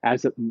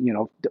 as a,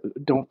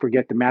 don't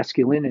forget the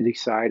masculinity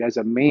side as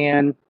a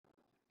man,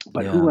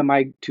 but who yeah. am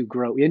I to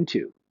grow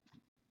into?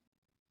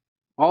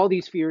 All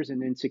these fears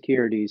and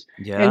insecurities.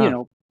 And,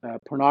 Yeah.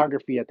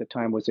 pornography at the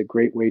time was a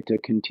great way to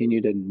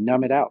continue to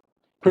numb it out.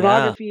 Yeah.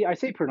 Pornography, I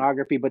say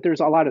pornography, but there's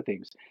a lot of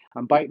things.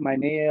 I'm biting my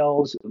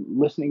nails,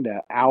 listening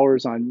to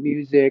hours on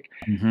music.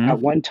 Hmm. At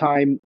one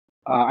time,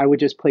 I would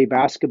just play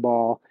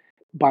basketball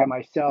by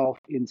myself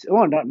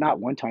oh, not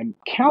one time,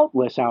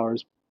 countless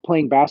hours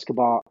playing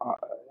basketball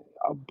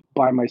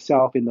by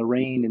myself in the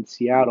rain in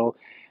Seattle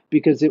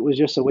because it was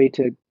just a way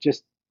to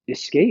just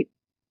escape.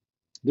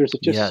 There's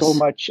just so Yes.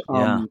 much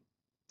Yeah.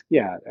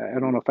 yeah, I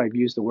don't know if I've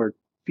used the word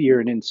fear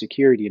and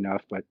insecurity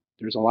enough, but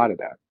there's a lot of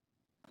that.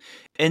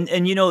 And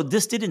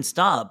this didn't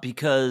stop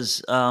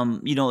because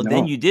then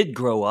No, you did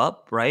grow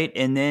up, right?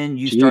 And then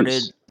you geez.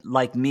 started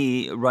like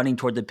me running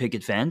toward the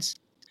picket fence,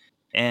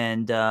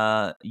 and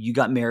you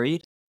got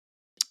married,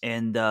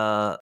 and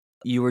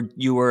you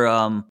were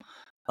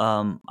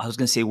I was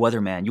gonna say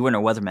weatherman. You weren't a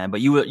weatherman,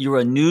 but you were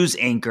a news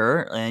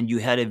anchor, and you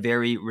had a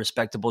very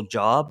respectable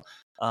job.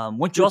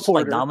 Weren't you also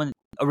like Reporter.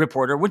 a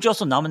reporter? Weren't you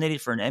also nominated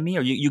for an Emmy,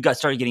 or you got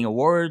started getting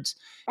awards,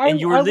 I and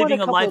you were I won a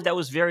living a couple life of that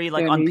was very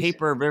like on Emmys,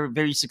 paper very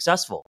very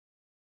successful.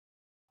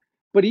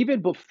 but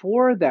even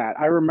before that,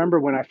 I remember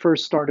when I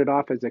first started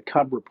off as a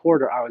cub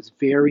reporter, I was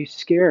very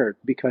scared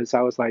because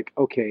I was like,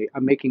 okay,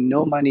 I'm making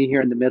no money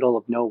here in the middle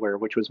of nowhere,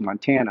 which was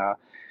Montana,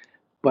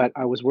 but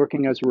I was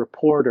working as a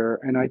reporter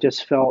and I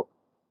just felt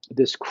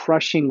this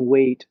crushing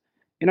weight.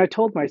 And I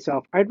told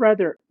myself,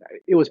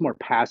 it was more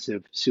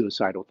passive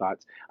suicidal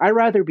thoughts. I'd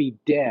rather be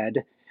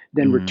dead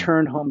than Mm,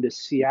 return home to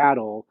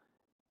Seattle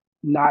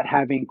not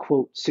having,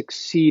 quote,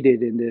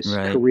 succeeded in this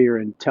right. career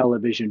in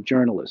television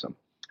journalism.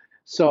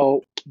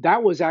 So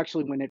that was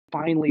actually when it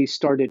finally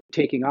started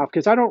taking off.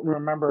 Because I don't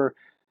remember,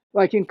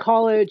 like in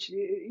college,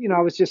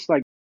 I was just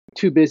like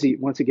too busy,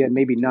 once again,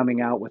 maybe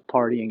numbing out with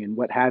partying and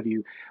what have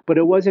you. But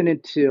it wasn't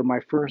until my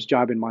first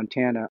job in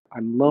Montana.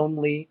 I'm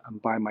lonely, I'm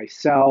by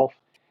myself.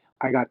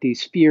 I got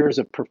these fears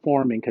of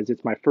performing because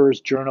it's my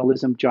first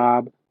journalism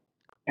job.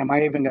 Am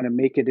I even going to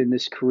make it in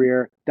this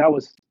career? That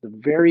was the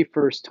very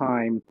first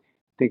time, I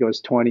think it was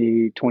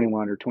 20,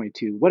 21, or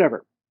 22,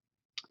 whatever.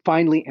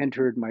 Finally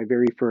entered my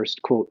very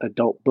first, quote,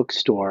 adult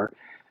bookstore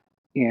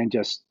and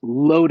just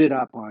loaded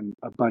up on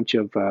a bunch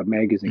of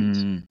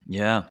magazines.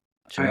 Yeah,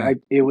 sure.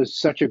 It was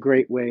such a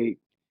great way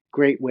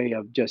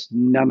of just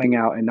numbing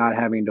out and not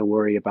having to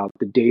worry about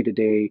the day to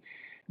day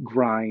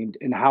grind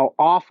and how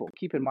awful.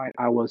 Keep in mind,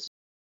 I was,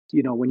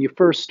 when you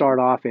first start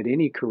off at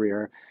any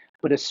career,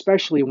 but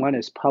especially one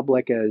as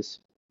public as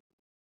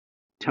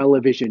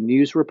television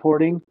news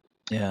reporting,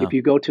 Yeah. if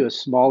you go to a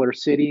smaller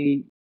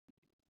city,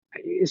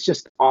 it's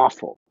just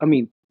awful. I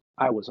mean,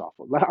 I was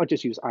awful. I'll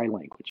just use I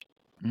language.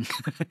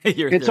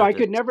 You're a And so I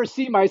could therapist. never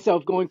see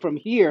myself going from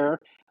here.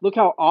 Look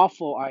how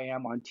awful I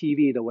am on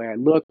TV, the way I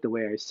look, the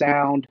way I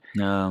sound.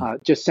 No.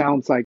 Just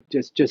sounds like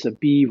just a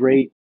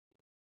B-rate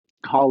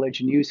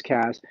college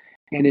newscast,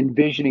 and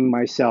envisioning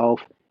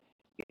myself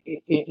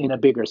in a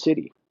bigger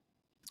city.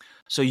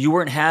 So you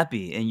weren't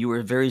happy, and you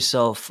were very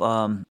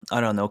I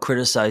don't know,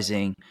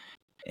 criticizing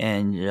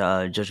and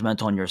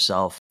judgmental on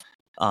yourself.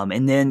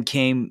 And then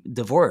came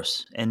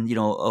divorce. And,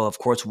 of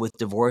course, with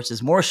divorce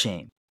is more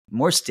shame,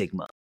 more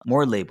stigma,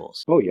 more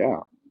labels. Oh, yeah.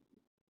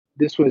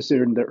 This was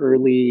in the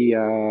early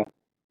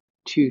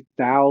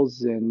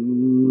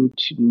 2000,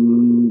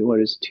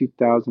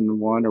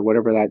 2001 or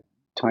whatever that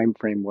time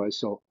frame was.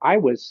 So I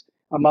was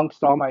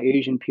amongst all my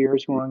Asian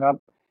peers growing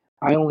up.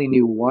 I only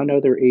knew one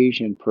other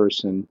Asian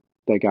person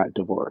that got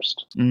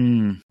divorced.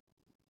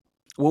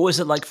 What was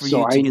it like for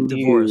you to get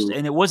divorced?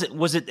 And it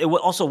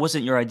also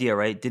wasn't your idea,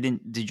 right?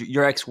 Did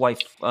your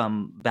ex-wife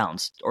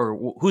bounce,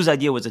 or whose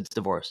idea was it to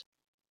divorce?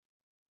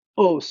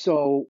 Oh,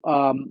 so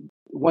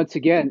once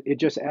again, it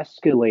just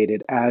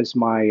escalated as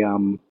my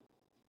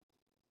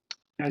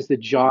as the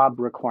job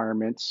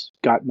requirements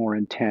got more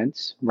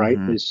intense, right?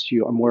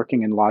 I'm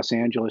working in Los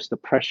Angeles, the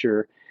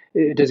pressure,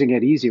 it doesn't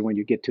get easier when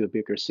you get to a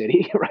bigger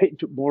city, right?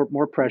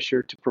 More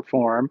pressure to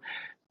perform.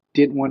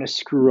 Didn't want to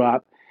screw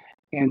up.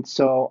 And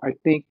so I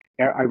think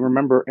I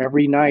remember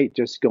every night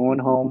just going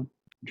home,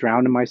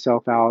 drowning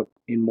myself out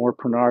in more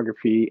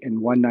pornography.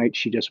 And one night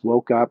she just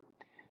woke up,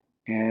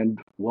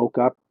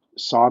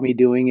 saw me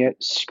doing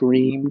it,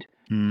 screamed,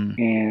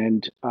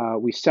 and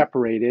we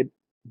separated,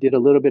 did a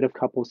little bit of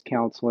couples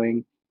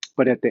counseling.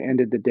 But at the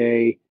end of the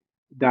day,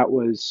 that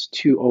was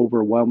too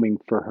overwhelming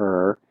for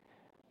her.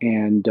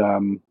 And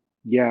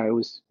yeah,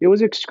 it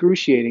was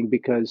excruciating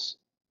because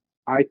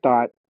I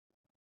thought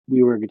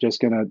we were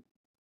just going to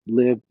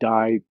live,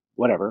 die,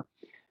 whatever.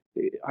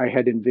 I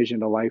had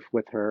envisioned a life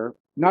with her,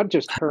 not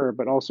just her,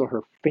 but also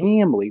her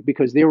family,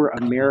 because they were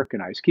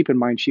Americanized. Keep in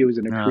mind, she was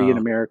a Korean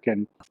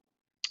American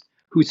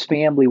whose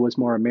family was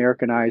more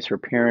Americanized. Her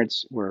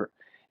parents were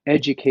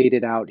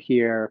educated out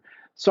here,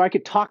 so I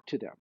could talk to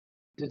them.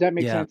 Does that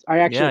make sense? I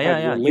actually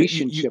had a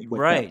relationship with them.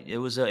 Right. It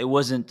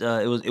wasn't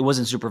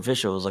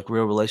superficial. It was like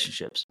real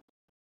relationships,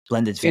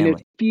 blended And family.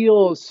 it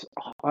feels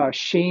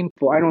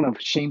shameful. I don't know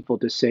if shameful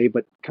to say,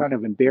 but kind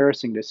of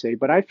embarrassing to say.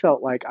 But I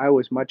felt like I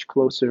was much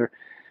closer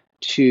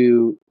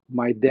to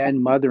my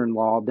then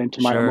mother-in-law than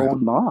to my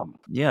own mom.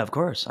 Yeah, of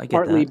course. I get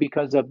Partly that.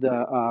 because of the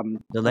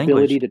language.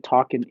 ability to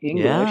talk in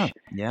English,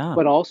 Yeah.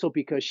 but also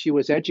because she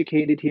was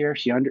educated here.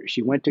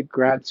 She went to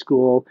grad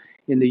school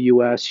in the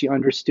U.S. She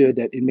understood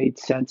that it made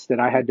sense that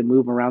I had to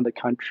move around the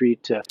country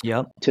to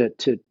do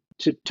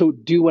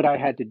what I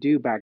had to do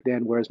back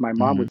then. Whereas my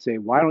mom would say,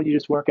 "Why don't you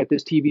just work at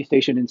this TV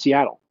station in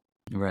Seattle?"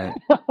 Right.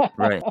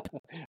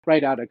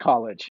 Right out of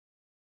college.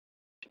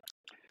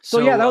 So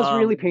yeah, that was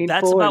really painful.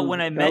 That's about when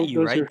I met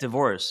you, right? Are...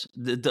 Divorce.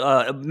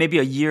 Maybe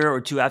a year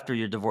or two after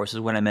your divorce is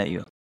when I met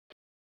you.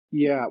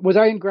 Yeah. Was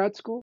I in grad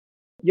school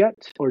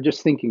yet, or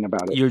just thinking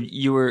about it?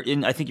 You were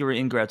in. I think you were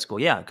in grad school.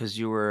 Yeah, because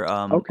you were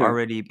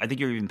already. I think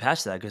you were even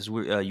past that because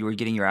you were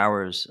getting your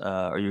hours,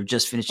 or you were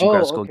just finishing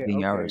grad school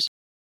getting your hours.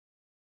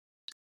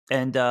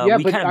 And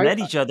we kind of met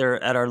each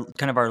other at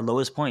our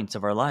lowest points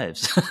of our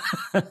lives.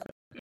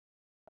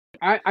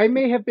 I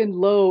may have been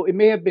low. It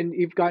may have been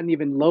you've gotten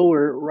even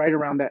lower right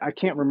around that. I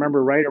can't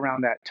remember right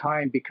around that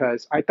time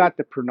because I thought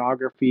the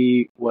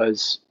pornography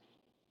was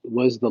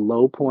the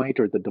low point,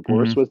 or the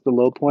divorce was the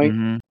low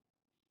point.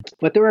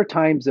 But there are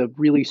times of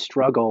really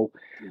struggle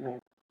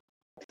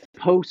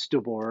post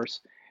divorce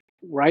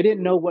where I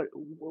didn't know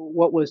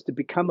what was to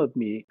become of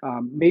me.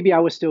 Maybe I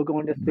was still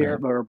going to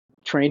therapy or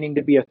training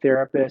to be a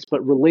therapist,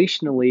 but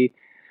relationally,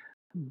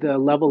 the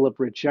level of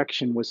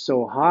rejection was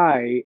so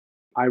high.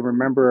 I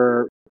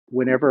remember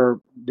whenever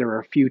there were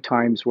a few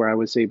times where I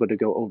was able to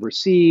go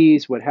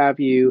overseas, what have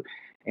you,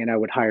 and I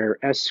would hire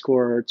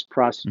escorts,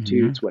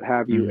 prostitutes, what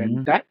have you,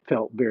 and that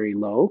felt very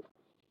low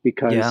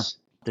because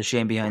the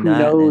shame behind who that.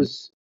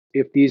 knows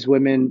if these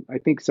women, I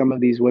think some of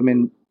these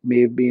women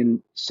may have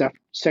been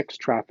sex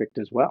trafficked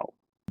as well.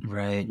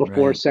 Right.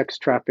 Before sex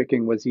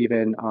trafficking was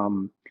even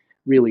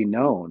really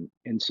known.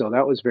 And so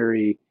that was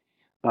very,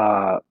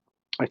 I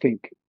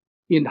think,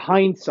 in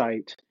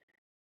hindsight,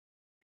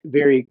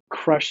 very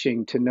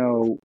crushing to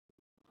know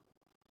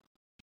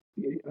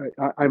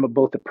I'm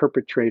both a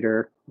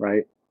perpetrator,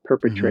 right?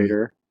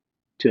 Perpetrator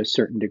to a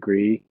certain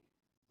degree.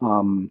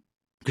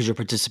 Because you're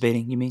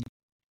participating, you mean?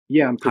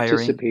 Yeah, I'm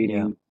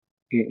participating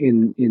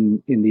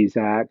in these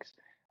acts.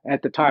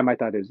 At the time, I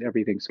thought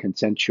everything's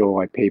consensual.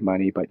 I pay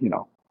money, but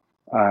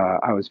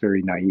I was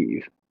very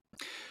naive.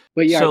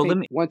 But yeah, so I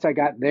think once I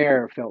got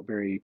there, it felt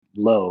very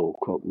low,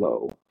 quote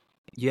low.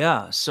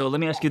 Yeah. So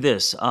let me ask you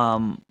this.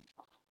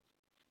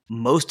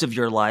 Most of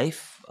your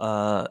life,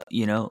 I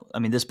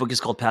mean, this book is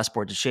called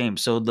Passport to Shame.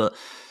 So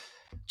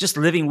just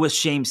living with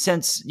shame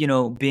since,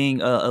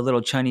 being a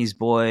little Chinese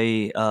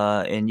boy,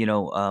 and,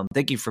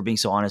 thank you for being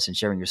so honest and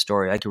sharing your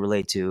story. I can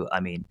relate to,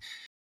 I mean,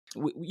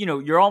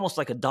 you're almost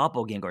like a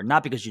doppelganger,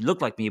 not because you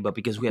look like me, but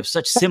because we have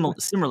such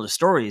similar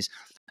stories.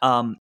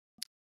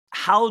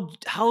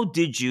 How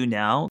did you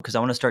now, because I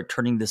want to start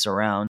turning this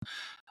around,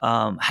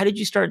 how did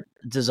you start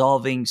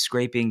dissolving,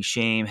 scraping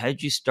shame? How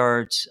did you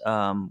start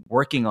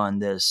working on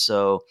this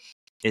so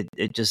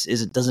it just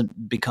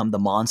doesn't become the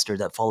monster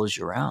that follows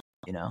you around,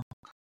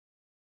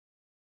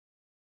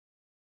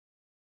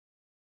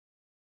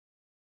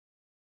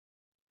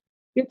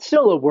 It's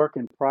still a work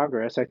in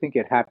progress. I think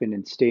it happened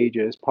in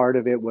stages. Part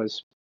of it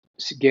was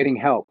getting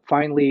help.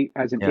 Finally,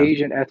 as an Yeah.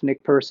 Asian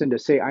ethnic person, to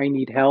say I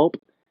need help,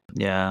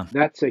 Yeah.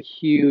 that's a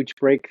huge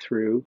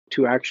breakthrough.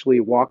 To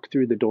actually walk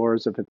through the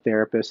doors of a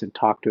therapist and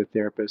talk to a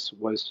therapist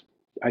was,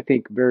 I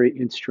think, very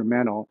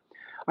instrumental.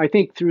 I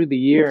think through the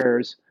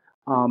years,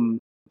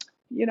 um,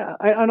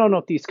 I don't know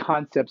if these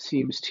concepts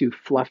seems too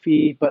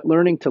fluffy, but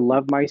learning to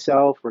love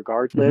myself Hmm.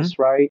 regardless,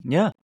 right?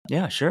 Yeah.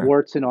 Yeah. Sure.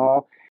 Warts and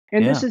all.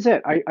 And this Yeah. is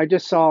it. I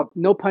just saw,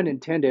 no pun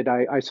intended,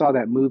 I saw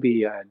that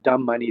movie,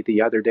 Dumb Money,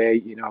 the other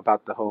day,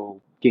 about the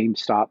whole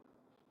GameStop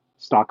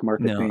stock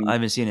market No, I thing.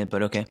 haven't seen it,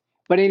 but okay.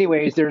 But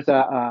anyways, there's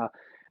a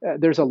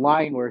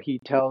line where he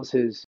tells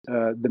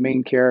the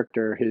main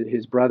character,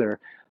 his brother,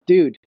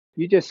 dude,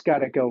 you just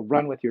gotta go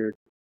run with your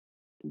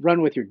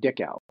dick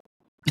out.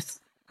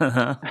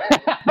 Uh-huh.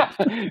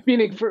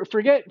 Meaning,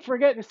 forget,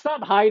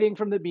 stop hiding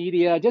from the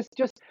media.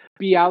 Just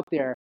be out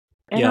there.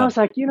 And I Yeah. was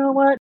like, you know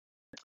what?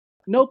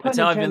 No That's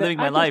pun how I've been intended. living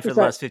my I just life for the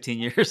decided last 15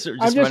 years, or I'm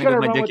just just running with gonna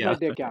my run dick with my out.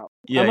 dick out.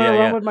 Yeah. I'm gonna Yeah.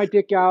 run Yeah. with my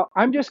dick out.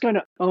 I'm just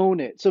gonna own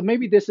it. So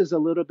maybe this is a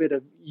little bit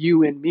of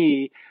you and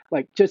me,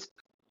 like just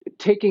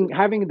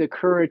having the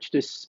courage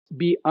to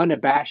be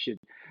unabashed.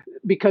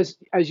 Because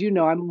as you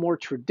know, I'm more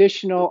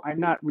traditional. I'm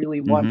not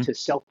really one Hmm. to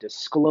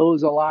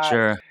self-disclose a lot.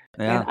 Sure.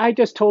 And Yeah. I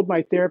just told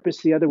my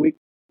therapist the other week,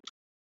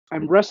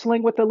 I'm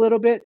wrestling with a little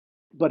bit,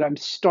 but I'm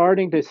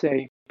starting to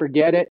say,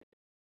 forget it.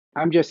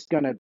 I'm just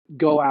gonna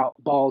go out,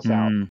 balls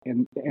out,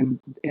 Mm.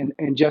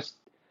 and just,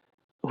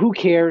 who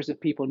cares if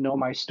people know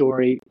my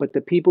story? But the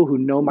people who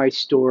know my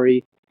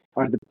story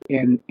are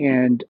going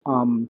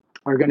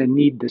to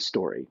need the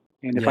story.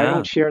 And if I Yeah.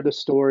 don't share the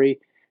story,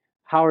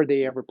 how are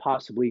they ever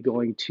possibly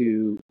going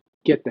to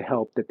get the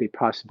help that they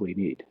possibly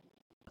need?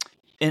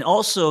 And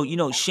also,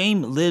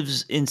 shame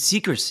lives in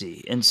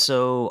secrecy, and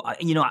so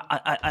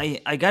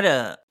I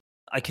gotta.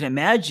 I can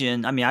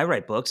imagine. I mean, I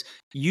write books.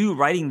 You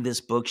writing this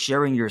book,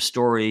 sharing your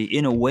story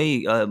in a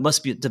way,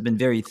 must have been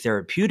very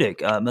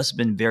therapeutic. Must have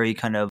been very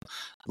kind of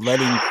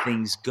letting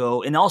things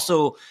go, and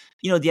also,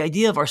 the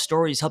idea of our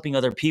stories helping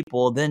other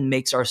people then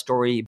makes our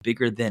story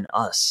bigger than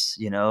us.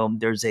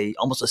 There's there's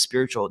a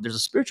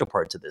spiritual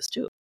part to this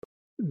too.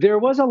 There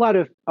was a lot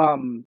of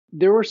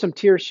there were some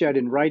tears shed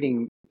in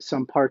writing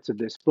some parts of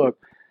this book.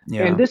 And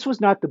Yeah. this was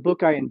not the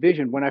book I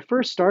envisioned. When I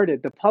first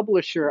started, the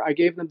publisher, I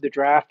gave them the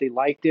draft, they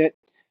liked it,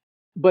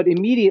 but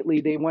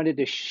immediately they wanted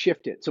to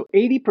shift it. So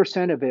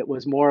 80% of it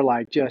was more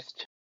like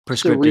just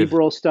Prescriptive.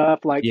 cerebral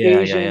stuff, like Yeah. Yeah.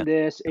 Yeah. Asian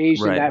this,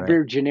 Asian Right. that, Right.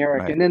 very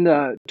generic. Right. And then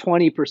the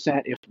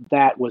 20%, if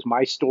that was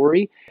my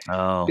story,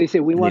 Oh. they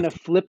said, we And they. want to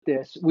flip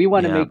this. We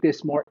want to Yeah. make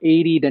this more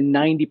 80 to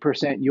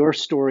 90% your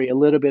story, a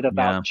little bit Yeah.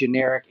 about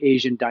generic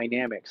Asian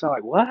dynamics. I'm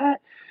like, what?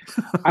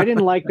 I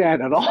didn't like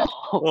that at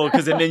all. Well,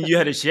 because then you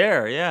had to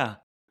share, yeah.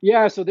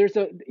 Yeah, so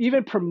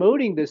even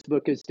promoting this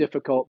book is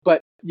difficult,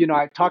 but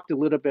I talked a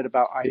little bit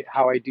about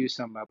how I do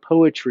some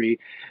poetry.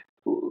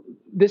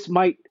 This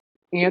might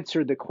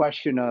answer the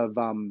question of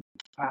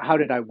how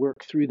did I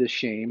work through the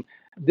shame.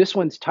 This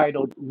one's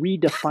titled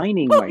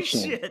 "Redefining My Oh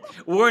Shame." shit!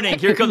 Warning!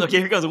 Here comes. Okay,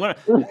 here goes one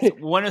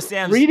of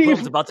Sam's poems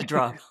Redef- about to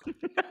drop.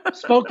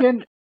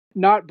 Spoken,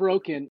 not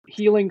broken,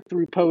 healing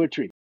through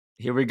poetry.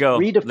 Here we go.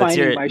 Let's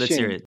hear Redefining it. my Let's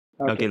hear shame. it.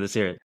 Okay, Okay. let's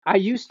hear it. I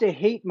used to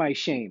hate my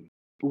shame,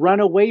 run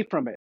away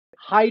from it,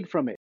 hide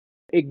from it,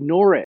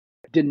 ignore it,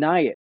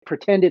 deny it,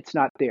 pretend it's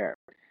not there.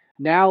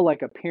 Now,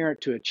 like a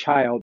parent to a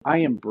child, I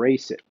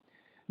embrace it.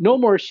 No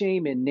more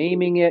shame in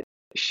naming it,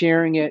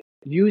 sharing it,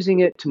 using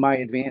it to my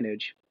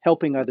advantage,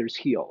 helping others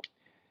heal.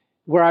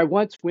 Where I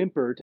once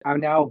whimpered, I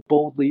now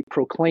boldly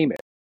proclaim it.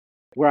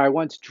 Where I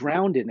once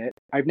drowned in it,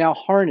 I've now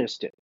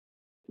harnessed it.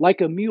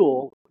 Like a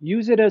mule,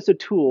 use it as a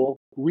tool,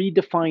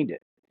 redefined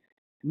it.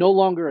 No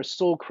longer a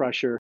soul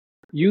crusher,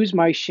 use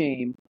my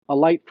shame, a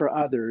light for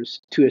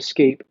others to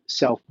escape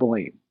self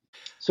blame.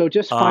 So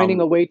just finding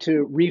Um, a way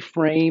to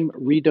reframe,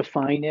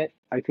 redefine it,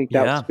 I think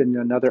that's yeah, been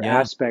another yeah,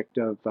 aspect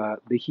of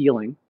the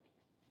healing.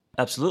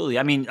 absolutely.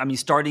 I mean,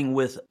 starting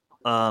with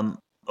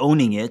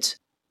owning it,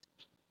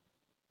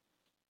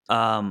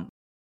 um,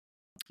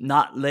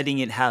 not letting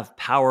it have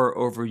power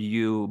over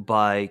you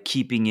by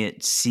keeping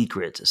it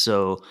secret.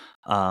 So,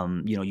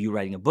 you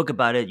writing a book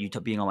about it,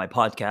 being on my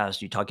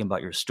podcast, you talking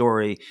about your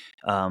story.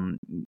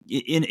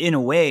 In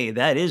a way,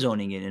 that is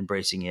owning it,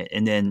 embracing it,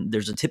 and then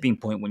there's a tipping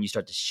point when you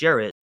start to share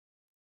it,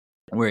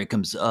 where it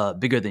comes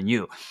bigger than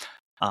you.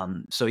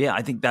 So yeah,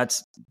 I think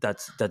that's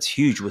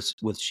huge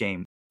with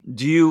shame.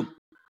 Do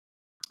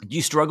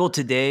you struggle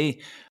today?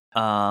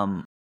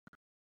 Um,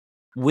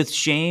 with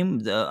shame,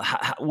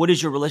 what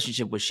is your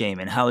relationship with shame,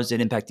 and how is it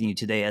impacting you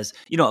today as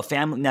a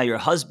family? Now you're a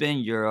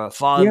husband, you're a Yeah.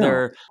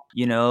 father,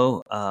 you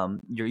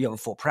have a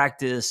full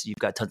practice, you've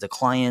got tons of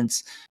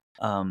clients,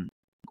 um,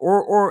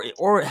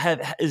 or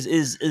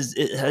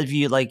have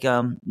you like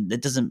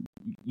it doesn't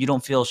you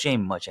don't feel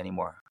shame much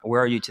anymore?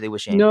 Where are you today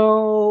with shame?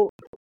 No,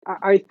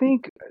 I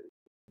think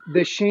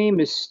the shame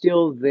is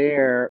still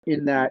there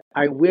in that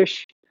I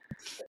wish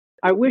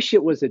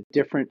it was a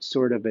different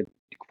sort of a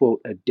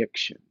quote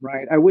addiction,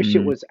 right? I wish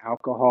it Mm, was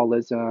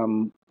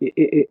alcoholism.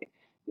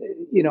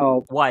 you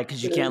know, Why?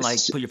 Because you can't like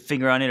put your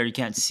finger on it, or you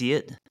can't see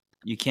it.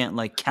 You can't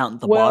like count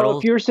the well,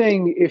 bottles.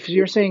 if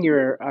you're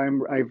saying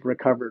I'm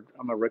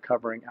a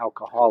recovering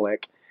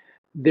alcoholic,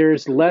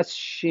 there's less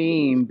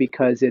shame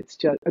because it's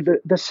just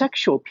the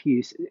sexual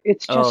piece.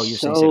 It's Oh, just you're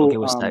saying okay so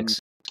with sex.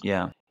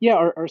 Yeah. yeah,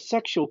 our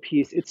sexual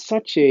piece. It's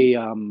such a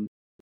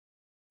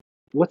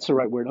what's the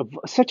right word?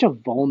 Such a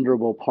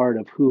vulnerable part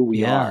of who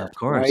we Yeah, are, of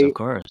course, of right?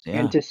 course. And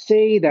Yeah. to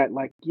say that,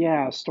 like,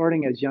 yeah,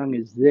 starting as young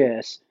as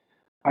this,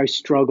 I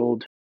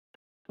struggled.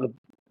 Of,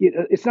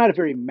 it's not a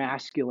very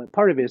masculine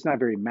part of it. It's not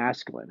very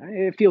masculine.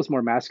 It feels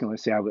more masculine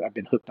to say I've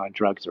been hooked on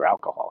drugs or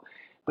alcohol,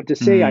 but to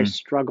say I Mm,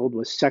 struggled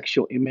with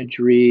sexual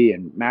imagery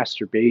and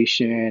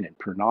masturbation and yeah,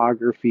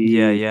 pornography,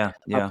 yeah,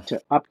 yeah,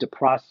 up to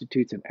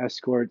prostitutes and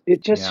escorts,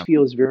 it just yeah.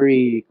 feels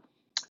very,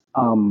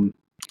 um,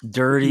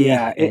 Dirty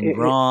yeah, and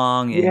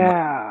wrong and like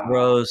yeah.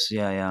 gross.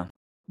 Yeah, yeah.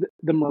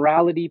 The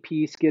morality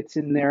piece gets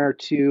in there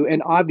too,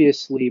 and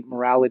obviously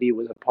morality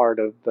was a part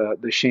of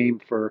the shame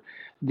for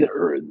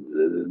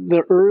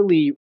the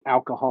early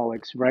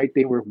alcoholics, right?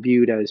 They were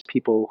viewed as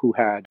people who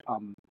had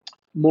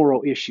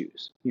moral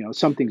issues.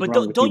 Something's But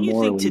wrong with you don't you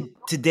think morally.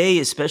 today,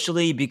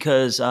 especially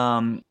because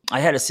I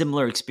had a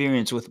similar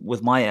experience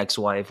with my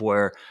ex-wife,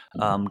 where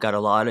got a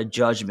lot of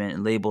judgment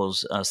and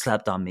labels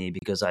slapped on me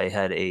because I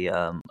had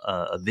a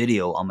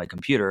video on my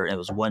computer, and it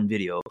was one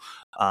video.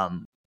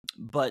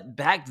 But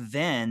back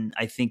then,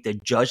 I think the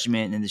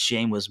judgment and the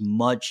shame was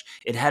much.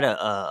 It had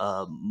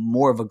a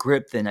more of a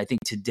grip than I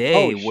think Oh,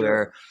 today, where.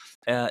 sure.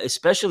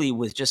 Especially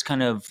with just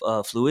kind of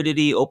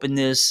fluidity,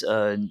 openness,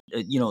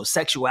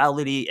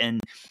 sexuality,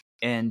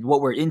 and what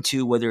we're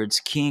into, whether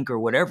it's kink or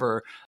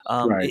whatever,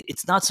 Right.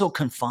 it's not so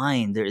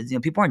confined.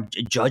 People aren't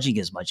judging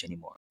as much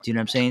anymore. Do you know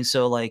what I'm saying?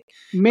 So, like,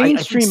 I think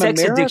Mainstream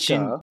sex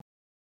addiction. America,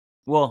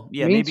 Well,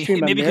 yeah, maybe mainstream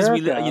maybe because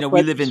America, we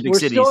but live in big we're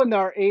still cities. in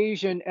our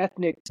Asian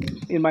ethnic.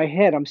 In my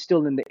head, I'm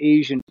still in the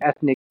Asian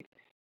ethnic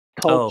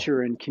Oh,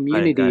 culture and got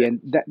it, got community, it.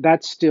 and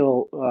that's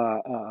still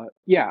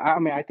yeah. I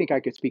mean, I think I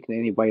could speak to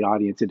any white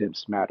audience. It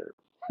doesn't matter.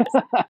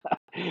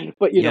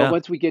 But Yeah,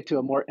 once we get to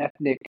a more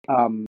ethnic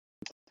audience,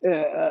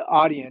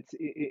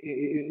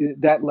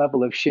 that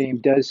level of shame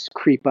does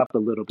creep up a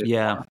little bit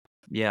yeah, more.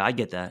 yeah. I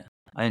get that.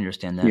 I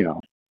understand You that. know,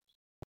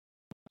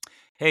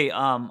 Hey,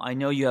 I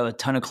know you have a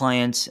ton of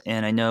clients,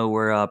 and I know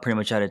we're pretty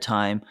much out of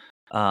time.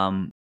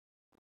 Um,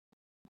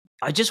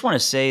 I just want to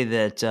say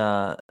that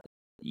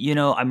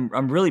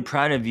I'm really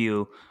proud of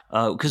you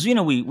because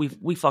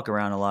we fuck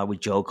around a lot, we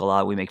joke a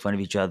lot, we make fun of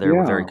each other,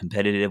 we're very yeah.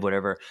 competitive,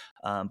 whatever.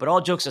 But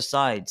all jokes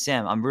aside,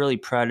 Sam, I'm really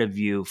proud of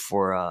you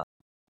for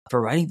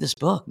writing this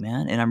book,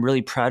 man, and I'm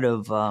really proud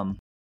of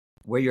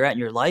where you're at in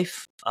your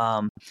life.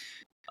 Um,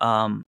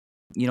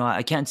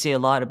 I can't say a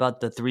lot about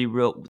the three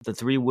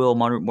wheel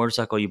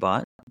motorcycle you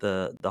bought,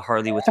 the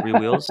Harley with three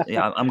wheels.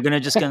 Yeah, I'm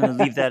gonna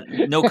leave that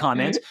no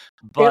comments. It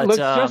But looks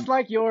just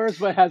like yours,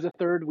 but has a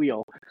third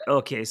wheel.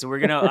 okay, so we're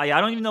gonna.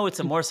 I don't even know it's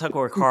a motorcycle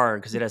or a car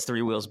because it has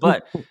three wheels.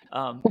 But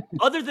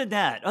other than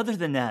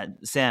that,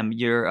 Sam,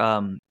 you're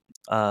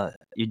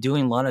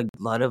doing a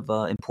lot of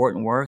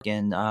important work,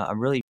 and I'm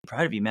really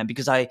proud of you, man.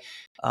 Because I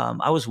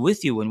was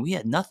with you when we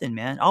had nothing,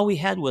 man. All we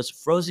had was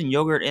frozen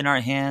yogurt in our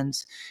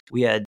hands.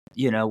 We had,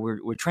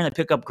 we're trying to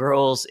pick up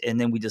girls, and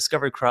then we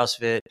discovered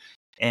CrossFit,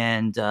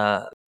 and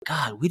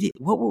God,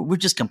 we're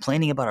just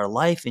complaining about our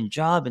life and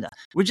job, and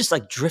we're just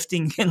like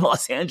drifting in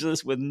Los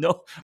Angeles with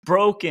no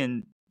broke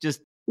and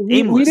just We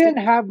aimless. didn't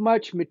have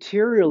much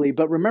materially,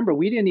 but remember,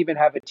 we didn't even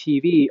have a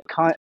TV.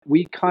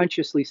 We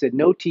consciously said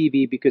no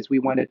TV because we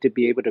wanted to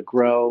be able to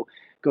grow,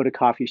 go to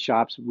coffee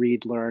shops,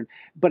 read, learn.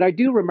 But I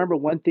do remember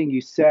one thing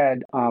you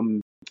said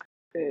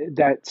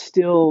that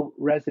still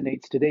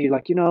resonates today. You're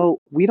like,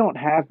 we don't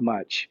have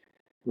much,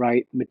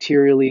 right?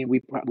 Materially,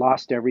 we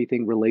lost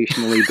everything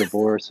relationally,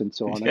 divorce, and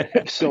so on and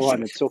Yeah. so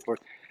on and so forth.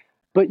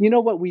 But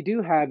what we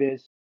do have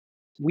is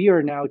we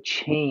are now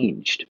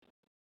changed.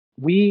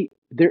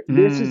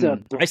 This is a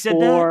I said that.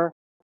 before.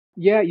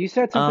 Yeah, you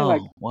said something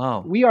like, Oh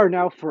wow. we are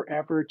now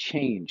forever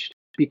changed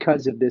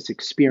because of this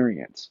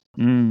experience.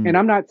 And Mm,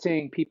 I'm not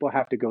saying people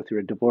have to go through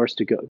a divorce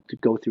to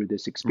go through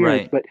this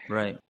experience, right. but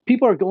Right.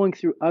 people are going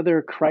through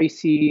other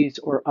crises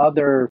or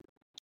other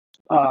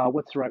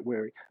what's the right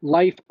word?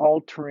 Life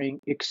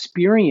altering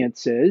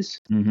experiences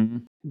Hmm.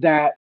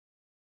 that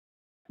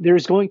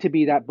there's going to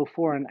be that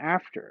before and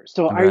after.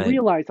 So I Right.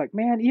 realized, like,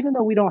 man, even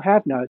though we don't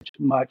have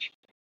much,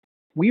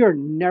 we are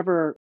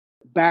never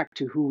back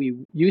to who we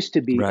used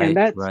to be. And Right.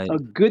 that's Right. a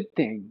good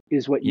thing,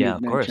 is what you Yeah. had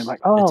Of mentioned. course, Like,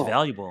 it's oh,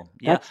 valuable.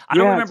 Yeah, I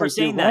don't it's remember like,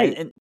 you're saying that, right.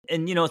 and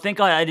thank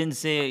God I didn't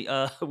say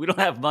we don't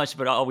have much,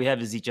 but all we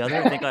have is each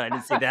other. Thank God I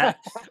didn't say that.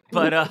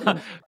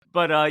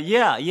 But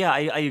yeah, yeah,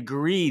 I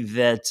agree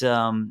that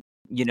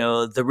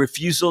the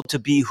refusal to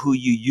be who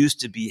you used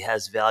to be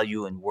has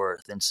value and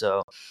worth, and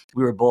so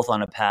we were both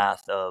on a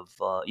path of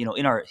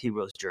in our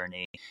hero's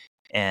journey,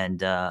 and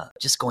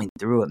just going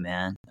through it,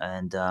 man.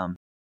 And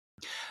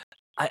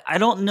I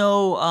don't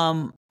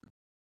know.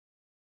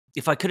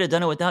 If I could have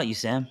done it without you,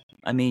 Sam.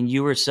 I mean,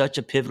 you were such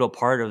a pivotal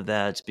part of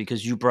that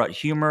because you brought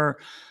humor,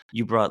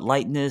 you brought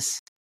lightness,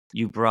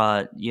 You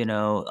brought,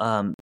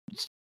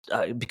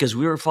 because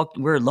we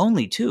were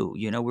lonely too.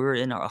 We were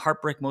in a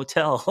Heartbreak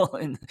Motel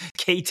in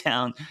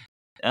K-Town.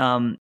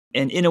 And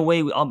in a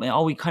way,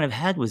 all we kind of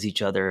had was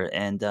each other.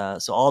 And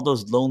so all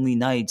those lonely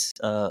nights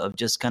of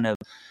just kind of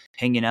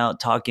hanging out,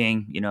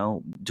 talking,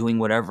 doing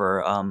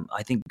whatever,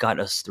 I think got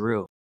us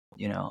through,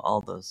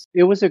 all those.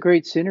 It was a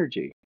great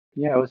synergy.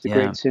 Yeah, it was a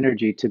great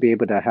synergy to be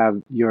able to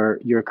have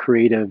your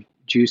creative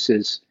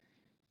juices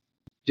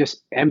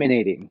just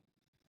emanating.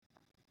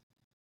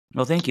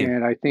 Well, thank you.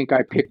 And I think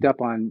I picked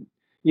up on,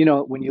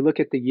 when you look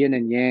at the yin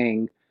and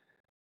yang,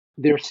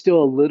 there's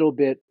still a little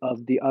bit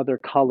of the other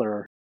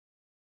color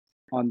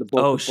on the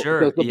both. Oh,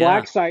 sure. The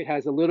black side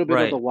has a little bit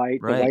of the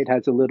white. The white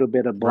has a little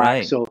bit of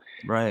black. So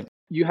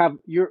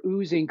you're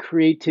oozing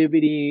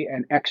creativity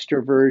and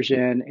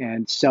extroversion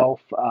and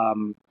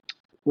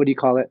what do you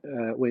call it?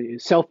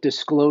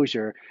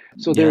 Self-disclosure.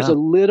 So there's a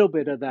little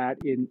bit of that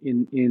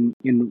in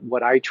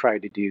what I try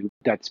to do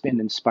that's been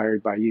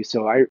inspired by you.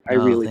 So I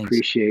really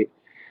appreciate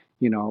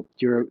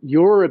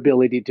your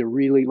ability to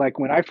really, like,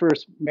 when I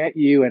first met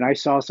you and I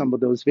saw some of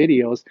those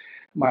videos,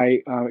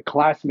 my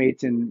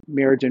classmates in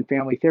marriage and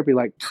family therapy,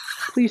 like,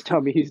 please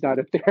tell me he's not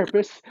a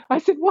therapist. I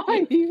said,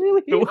 why? He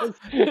really is.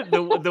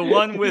 The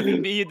one with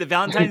me, the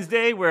Valentine's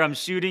Day, where I'm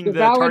shooting the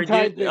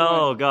target.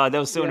 Oh God, that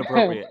was so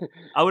inappropriate.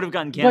 I would have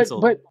gotten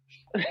canceled. But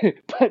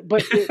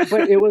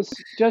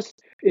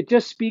it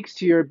just speaks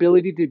to your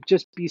ability to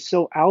just be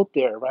so out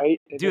there,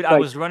 right? Dude, I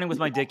was running with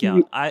my dick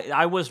out.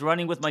 I was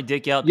running with my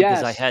dick out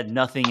because I had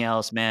nothing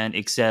else, man,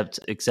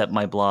 except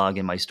my blog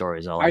and my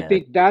stories. I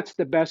think that's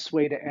the best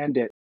way to end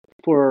it.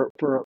 For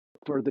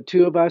the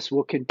two of us,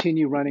 we'll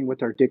continue running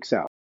with our dicks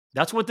out.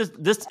 That's what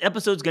this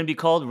episode's going to be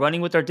called,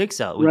 Running with Our Dicks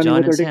Out with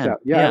John and Sam.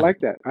 Yeah, I like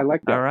that.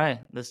 All right,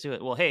 let's do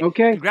it. Well, hey,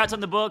 congrats on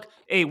the book.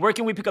 Hey, where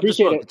can we pick up this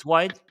book? It's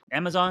wide.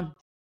 Amazon?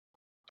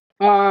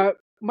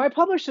 My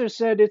publisher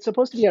said it's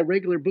supposed to be at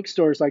regular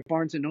bookstores like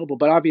Barnes & Noble,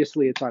 but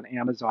obviously it's on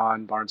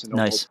Amazon, Barnes &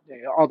 Noble,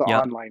 all the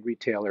online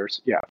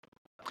retailers. Yeah.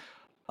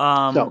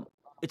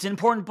 It's an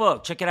important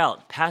book. Check it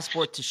out.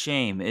 Passport to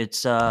Shame.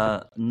 It's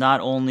not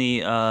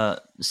only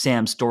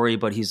Sam's story,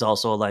 but he's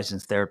also a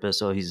licensed therapist,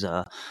 so he's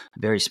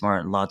very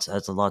smart and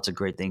has lots of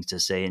great things to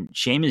say. And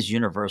shame is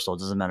universal. It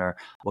doesn't matter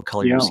what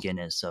color your skin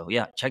is. So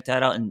yeah, check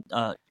that out. And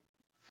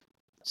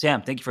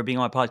Sam, thank you for being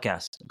on my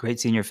podcast. Great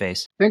seeing your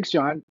face. Thanks,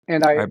 John.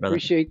 And I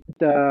appreciate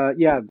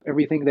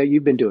everything that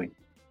you've been doing.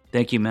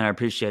 Thank you, man. I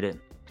appreciate it.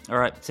 All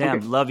right,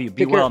 Sam, love you.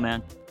 Be well,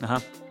 man.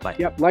 Bye.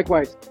 Yep,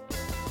 likewise.